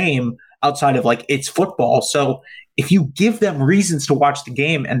the game outside of like, it's football. So if you give them reasons to watch the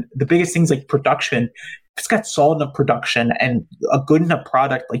game, and the biggest things like production, if it's got solid enough production and a good enough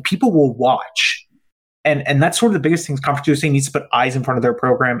product, like, people will watch. And that's sort of the biggest things. Conference USA needs to put eyes in front of their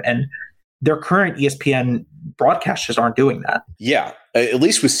program, and their current ESPN broadcasters aren't doing that. Yeah, at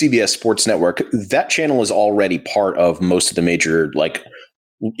least with CBS Sports Network, that channel is already part of most of the major, live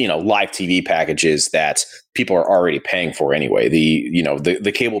TV packages that people are already paying for anyway.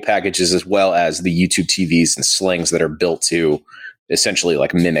 The cable packages, as well as the YouTube TVs and slings that are built to essentially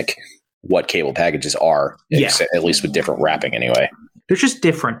like mimic what cable packages are, at least with different wrapping anyway. They're just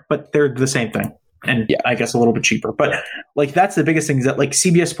different, but they're the same thing. And I guess a little bit cheaper. But like, that's the biggest thing, is that like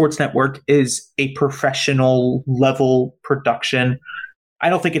CBS Sports Network is a professional level production.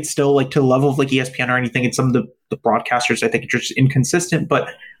 I don't think it's still like to the level of like ESPN or anything. It's some of the broadcasters, I think, are just inconsistent. But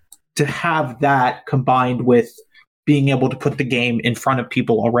to have that combined with being able to put the game in front of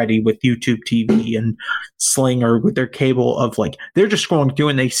people already with YouTube TV and Sling or with their cable, of like, they're just scrolling through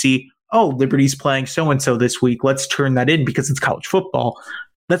and they see, oh, Liberty's playing so-and-so this week. Let's turn that in because it's college football.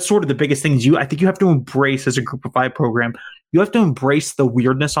 That's sort of the biggest thing. I think you have to embrace as a Group of Five program. You have to embrace the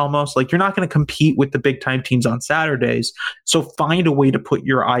weirdness almost. Like, you're not going to compete with the big time teams on Saturdays. So find a way to put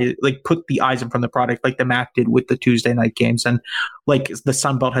the eyes in front of the product, like the MAC did with the Tuesday night games, and like the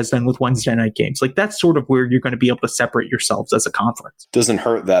Sun Belt has done with Wednesday night games. Like, that's sort of where you're going to be able to separate yourselves as a conference. Doesn't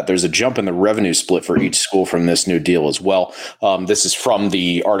hurt that there's a jump in the revenue split for each school from this new deal as well. This is from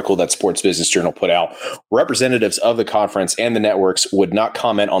the article that Sports Business Journal put out. Representatives of the conference and the networks would not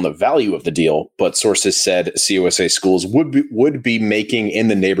comment on the value of the deal, but sources said CUSA schools would be making in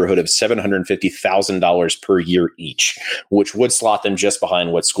the neighborhood of $750,000 per year each, which would slot them just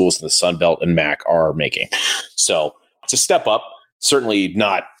behind what schools in the Sun Belt and MAC are making. So it's a step up, certainly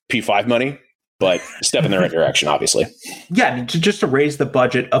not P5 money, but a step in the right direction, obviously. Yeah, I mean, just to raise the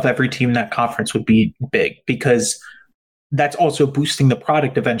budget of every team in that conference would be big, because that's also boosting the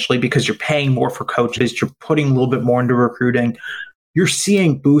product eventually, because you're paying more for coaches, you're putting a little bit more into recruiting. You're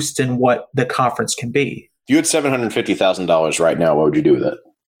seeing boosts in what the conference can be. If you had $750,000 right now, what would you do with it?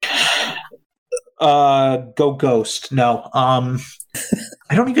 Go Ghost. No. I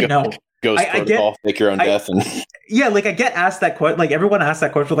don't even know. Ghost protocol, make your own death. And yeah, like, I get asked that question. Like, everyone asks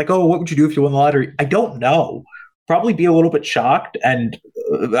that question, like, oh, what would you do if you won the lottery? I don't know. Probably be a little bit shocked and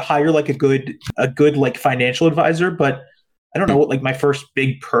hire like a good like financial advisor, but I don't know what like my first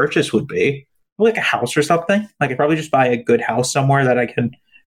big purchase would be. Like a house or something. Like, I'd probably just buy a good house somewhere that I can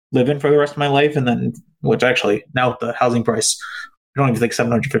live in for the rest of my life, and then, which actually, now with the housing price, I don't even think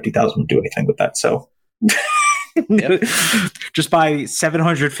 $750,000 would do anything with that. So yep. Just buy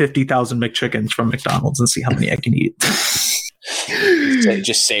 750,000 McChickens from McDonald's and see how many I can eat.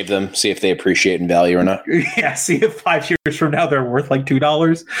 Just save them, see if they appreciate in value or not. Yeah, see if 5 years from now they're worth like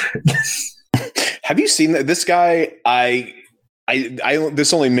 $2. Have you seen that? This guy,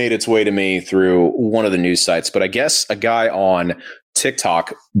 this only made its way to me through one of the news sites, but I guess a guy on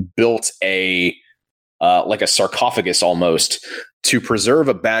TikTok built a like a sarcophagus almost to preserve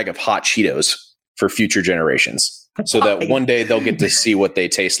a bag of hot Cheetos for future generations, so that one day they'll get to see what they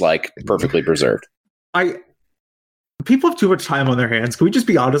taste like, perfectly preserved. People have too much time on their hands. Can we just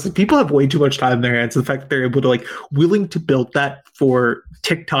be honest? Like, people have way too much time in their hands. The fact that they're able to, like, willing to build that for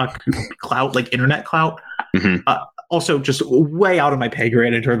TikTok clout, like internet clout. Mm-hmm. Also, just way out of my pay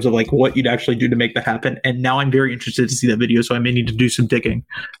grade in terms of like what you'd actually do to make that happen. And now I'm very interested to see that video, so I may need to do some digging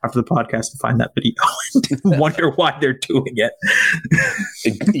after the podcast to find that video and wonder why they're doing it.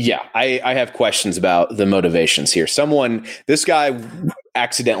 Yeah, I have questions about the motivations here. This guy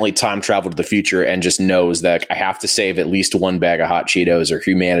accidentally time traveled to the future and just knows that I have to save at least one bag of hot Cheetos or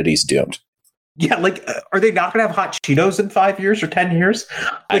humanity's doomed. Yeah, like, are they not going to have hot Cheetos in 5 years or 10 years?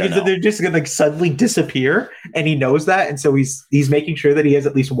 Like, they're just going to like suddenly disappear, and he knows that, and so he's making sure that he has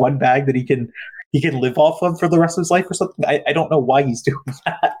at least one bag that he can live off of for the rest of his life or something. I don't know why he's doing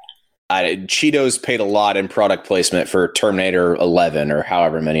that. Cheetos paid a lot in product placement for Terminator 11 or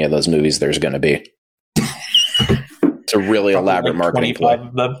however many of those movies there's going to be. It's a really elaborate marketing play.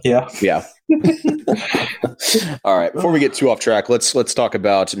 Of them, yeah. Yeah. All right. Before we get too off track, let's talk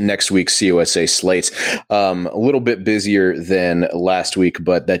about next week's CUSA slate. A little bit busier than last week,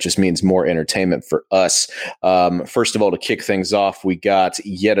 but that just means more entertainment for us. First of all, to kick things off, we got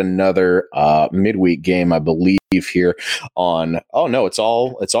yet another midweek game, I believe, here on. Oh no, it's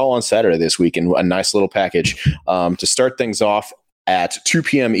all on Saturday this week, and a nice little package to start things off. At 2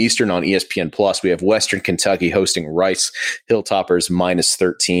 p.m. Eastern on ESPN Plus, we have Western Kentucky hosting Rice. Hilltoppers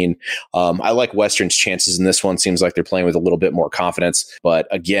 -13. I like Western's chances in this one. Seems like they're playing with a little bit more confidence. But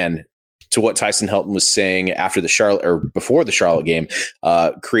again, to what Tyson Helton was saying before the Charlotte game,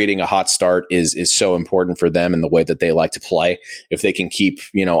 creating a hot start is so important for them in the way that they like to play. If they can keep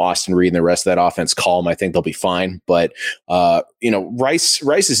Austin Reed and the rest of that offense calm, I think they'll be fine. But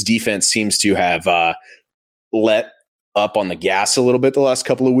Rice's defense seems to have let up on the gas a little bit the last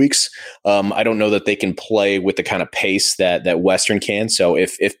couple of weeks. I don't know that they can play with the kind of pace that Western can. So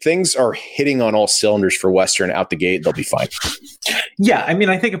if things are hitting on all cylinders for Western out the gate, they'll be fine. Yeah, I mean,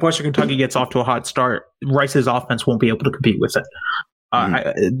 I think if Western Kentucky gets off to a hot start, Rice's offense won't be able to compete with it.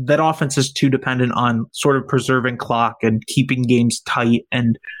 That offense is too dependent on sort of preserving clock and keeping games tight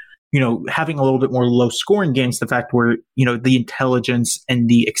and having a little bit more low scoring games, the fact where the intelligence and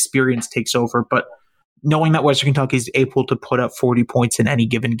the experience takes over. But knowing that Western Kentucky is able to put up 40 points in any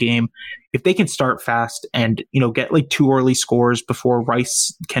given game, if they can start fast and, get like 2 early scores before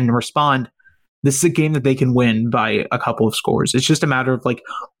Rice can respond, this is a game that they can win by a couple of scores. It's just a matter of like,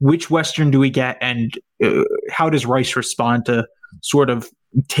 which Western do we get and how does Rice respond to sort of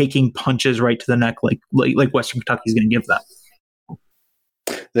taking punches right to the neck like Western Kentucky is going to give them.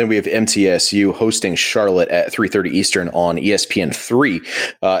 Then we have MTSU hosting Charlotte at 3:30 Eastern on ESPN3.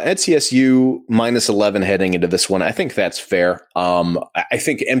 MTSU minus 11 heading into this one. I think that's fair. I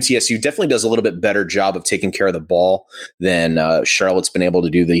think MTSU definitely does a little bit better job of taking care of the ball than Charlotte's been able to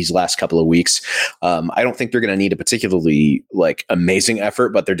do these last couple of weeks. I don't think they're going to need a particularly amazing effort,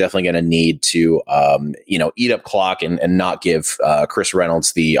 but they're definitely going to need to eat up clock and not give Chris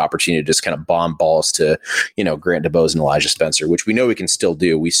Reynolds the opportunity to just kind of bomb balls to Grant DeBose and Elijah Spencer, which we know we can still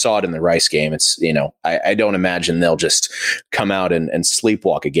do. We saw it in the Rice game. It's I don't imagine they'll just come out and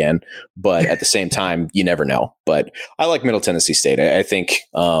sleepwalk again, but at the same time, you never know. But I like Middle Tennessee State. I think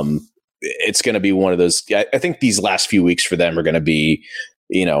it's going to be one of those. I think these last few weeks for them are going to be,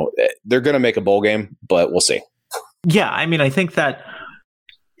 they're going to make a bowl game, but we'll see. Yeah, I mean, I think that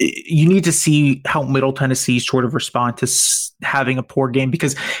you need to see how Middle Tennessee sort of respond to having a poor game,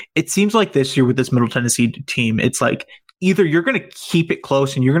 because it seems like this year with this Middle Tennessee team, it's like either you're going to keep it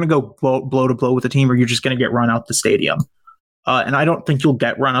close and you're going to go blow to blow with the team, or you're just going to get run out the stadium. And I don't think you'll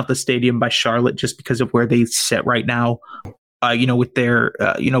get run out the stadium by Charlotte just because of where they sit right now. With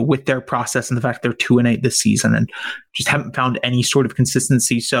their process and the fact they're 2-8 this season and just haven't found any sort of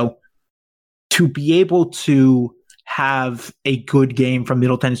consistency. So to be able to have a good game from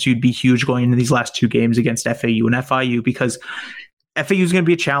Middle Tennessee would be huge going into these last two games against FAU and FIU, because FAU is going to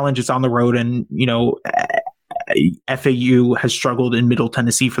be a challenge. It's on the road, and FAU has struggled in Middle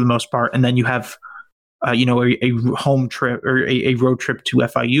Tennessee for the most part. And then you have a home trip or a road trip to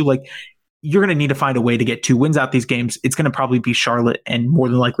FIU. You're going to need to find a way to get 2 wins out these games. It's going to probably be Charlotte and more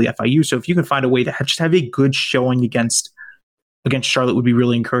than likely FIU. So if you can find a way to just have a good showing against Charlotte, would be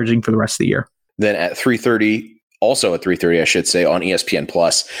really encouraging for the rest of the year. Then at 3:30, also at 3:30, I should say, on ESPN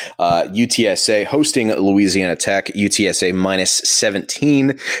Plus, UTSA hosting Louisiana Tech. UTSA minus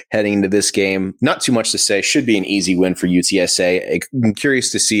 17 heading into this game. Not too much to say. Should be an easy win for UTSA. I'm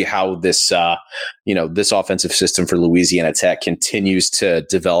curious to see how this, this offensive system for Louisiana Tech continues to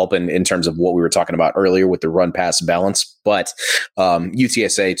develop in terms of what we were talking about earlier with the run-pass balance. But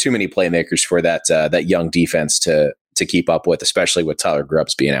UTSA, too many playmakers for that young defense to keep up with, especially with Tyler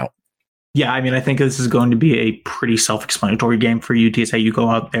Grubbs being out. Yeah, I mean, I think this is going to be a pretty self-explanatory game for UTSA. You go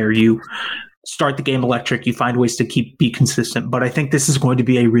out there, you start the game electric, you find ways to be consistent. But I think this is going to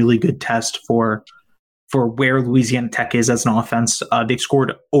be a really good test for where Louisiana Tech is as an offense. They've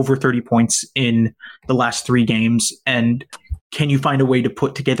scored over 30 points in the last 3 games. And can you find a way to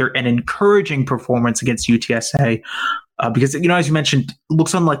put together an encouraging performance against UTSA? Because, as you mentioned, it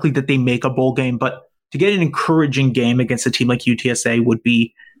looks unlikely that they make a bowl game. But to get an encouraging game against a team like UTSA would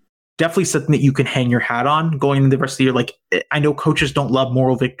be definitely something that you can hang your hat on going into the rest of the year. I know coaches don't love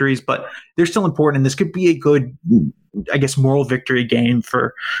moral victories, but they're still important. And this could be a good, moral victory game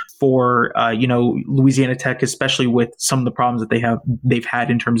for Louisiana Tech, especially with some of the problems that they've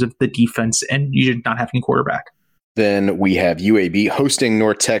had in terms of the defense and usually not having a quarterback. Then we have UAB hosting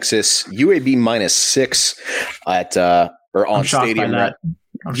North Texas. UAB minus 6 on Stadium.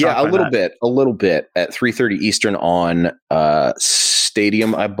 Yeah, a little bit at 3:30 Eastern on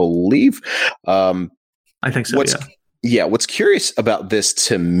Stadium, I believe. I think so. What's curious about this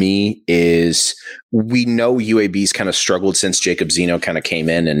to me is we know UAB's kind of struggled since Jacob Zeno kind of came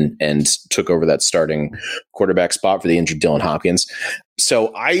in and took over that starting quarterback spot for the injured Dylan Hopkins.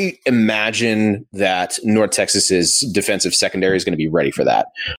 So I imagine that North Texas's defensive secondary is going to be ready for that.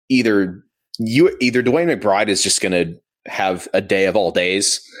 Either Dwayne McBride is just going to have a day of all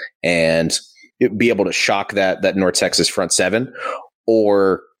days and be able to shock that North Texas front seven,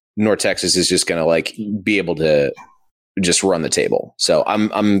 or North Texas is just going to be able to just run the table. So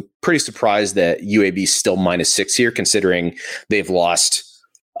I'm pretty surprised that UAB is still minus 6 here, considering they've lost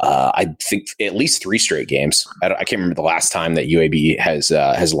I think at least 3 straight games. I can't remember the last time that UAB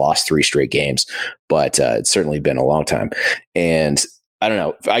has lost 3 straight games, but it's certainly been a long time. And I don't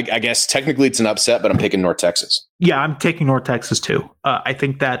know. I guess technically it's an upset, but I'm picking North Texas. Yeah, I'm taking North Texas too. I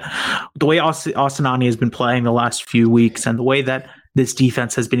think that the way Austin Aune has been playing the last few weeks, and the way that this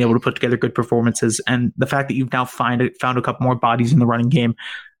defense has been able to put together good performances, and the fact that you've now found a couple more bodies in the running game,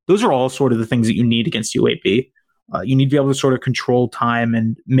 those are all sort of the things that you need against UAB. You need to be able to sort of control time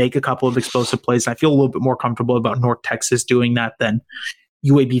and make a couple of explosive plays. And I feel a little bit more comfortable about North Texas doing that than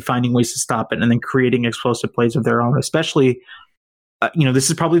UAB finding ways to stop it and then creating explosive plays of their own, especially this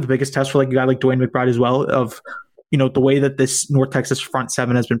is probably the biggest test for a guy like Dwayne McBride as well, of, the way that this North Texas front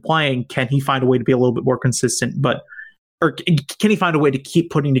seven has been playing. Can he find a way to be a little bit more consistent, or can he find a way to keep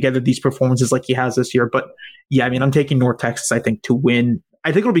putting together these performances like he has this year? But yeah, I'm taking North Texas, I think, to win.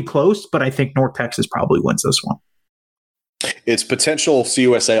 I think it'll be close, but I think North Texas probably wins this one. It's potential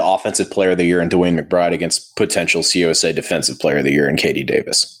CUSA Offensive Player of the Year in Dwayne McBride against potential CUSA Defensive Player of the Year in Katie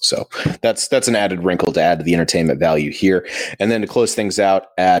Davis. So that's an added wrinkle to add to the entertainment value here. And then to close things out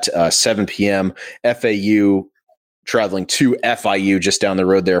at 7 p.m., FAU traveling to FIU just down the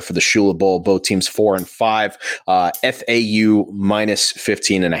road there for the Shula Bowl. Both teams 4-5. FAU minus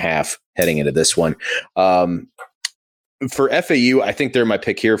 15.5 heading into this one. For FAU, I think they're my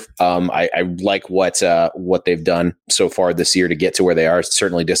pick here. I like what they've done so far this year to get to where they are. It's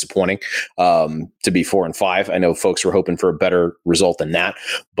certainly disappointing to be 4-5. I know folks were hoping for a better result than that,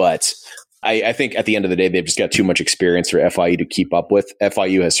 but I think at the end of the day, they've just got too much experience for FIU to keep up with.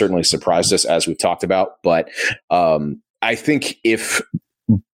 FIU has certainly surprised us, as we've talked about, but I think if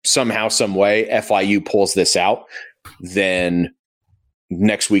somehow, some way FIU pulls this out, then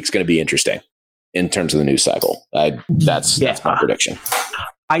next week's going to be interesting in terms of the news cycle. That's my prediction.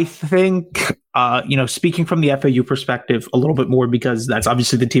 I think, speaking from the FAU perspective a little bit more, because that's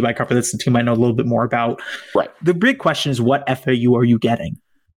obviously the team I cover. That's the team I know a little bit more about. Right. The big question is, what FAU are you getting?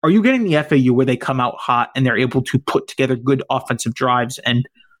 Are you getting the FAU where they come out hot and they're able to put together good offensive drives and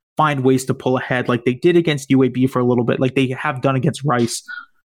find ways to pull ahead like they did against UAB for a little bit, like they have done against Rice?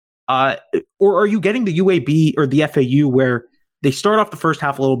 Or are you getting the UAB or the FAU where they start off the first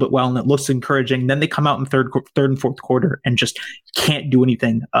half a little bit well and it looks encouraging, then they come out in third and fourth quarter and just can't do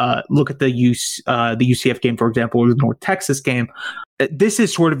anything? Look at the UCF game, for example, or the North Texas game. This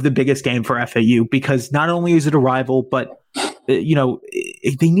is sort of the biggest game for FAU because not only is it a rival, but they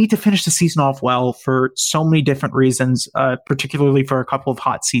need to finish the season off well for so many different reasons, particularly for a couple of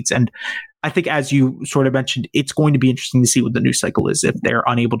hot seats. And I think, as you sort of mentioned, it's going to be interesting to see what the news cycle is if they're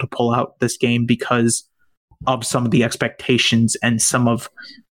unable to pull out this game because of some of the expectations and some of,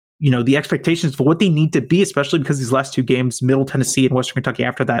 the expectations for what they need to be, especially because these last two games, Middle Tennessee and Western Kentucky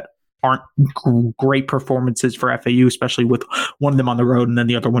after that, aren't great performances for FAU, especially with one of them on the road and then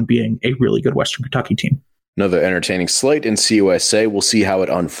the other one being a really good Western Kentucky team. Another entertaining slate in CUSA. We'll see how it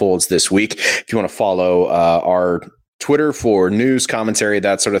unfolds this week. If you want to follow our Twitter for news, commentary,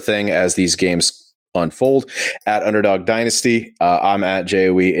 that sort of thing as these games unfold, at Underdog Dynasty. I'm at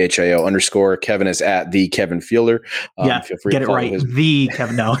JOEHIO_. Kevin is at the Kevin Fielder. Feel free to follow right. The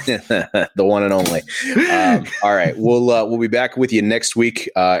Kevin, no. The one and only. All right. We'll be back with you next week.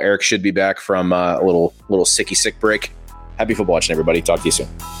 Eric should be back from a little sick break. Happy football watching, everybody. Talk to you soon.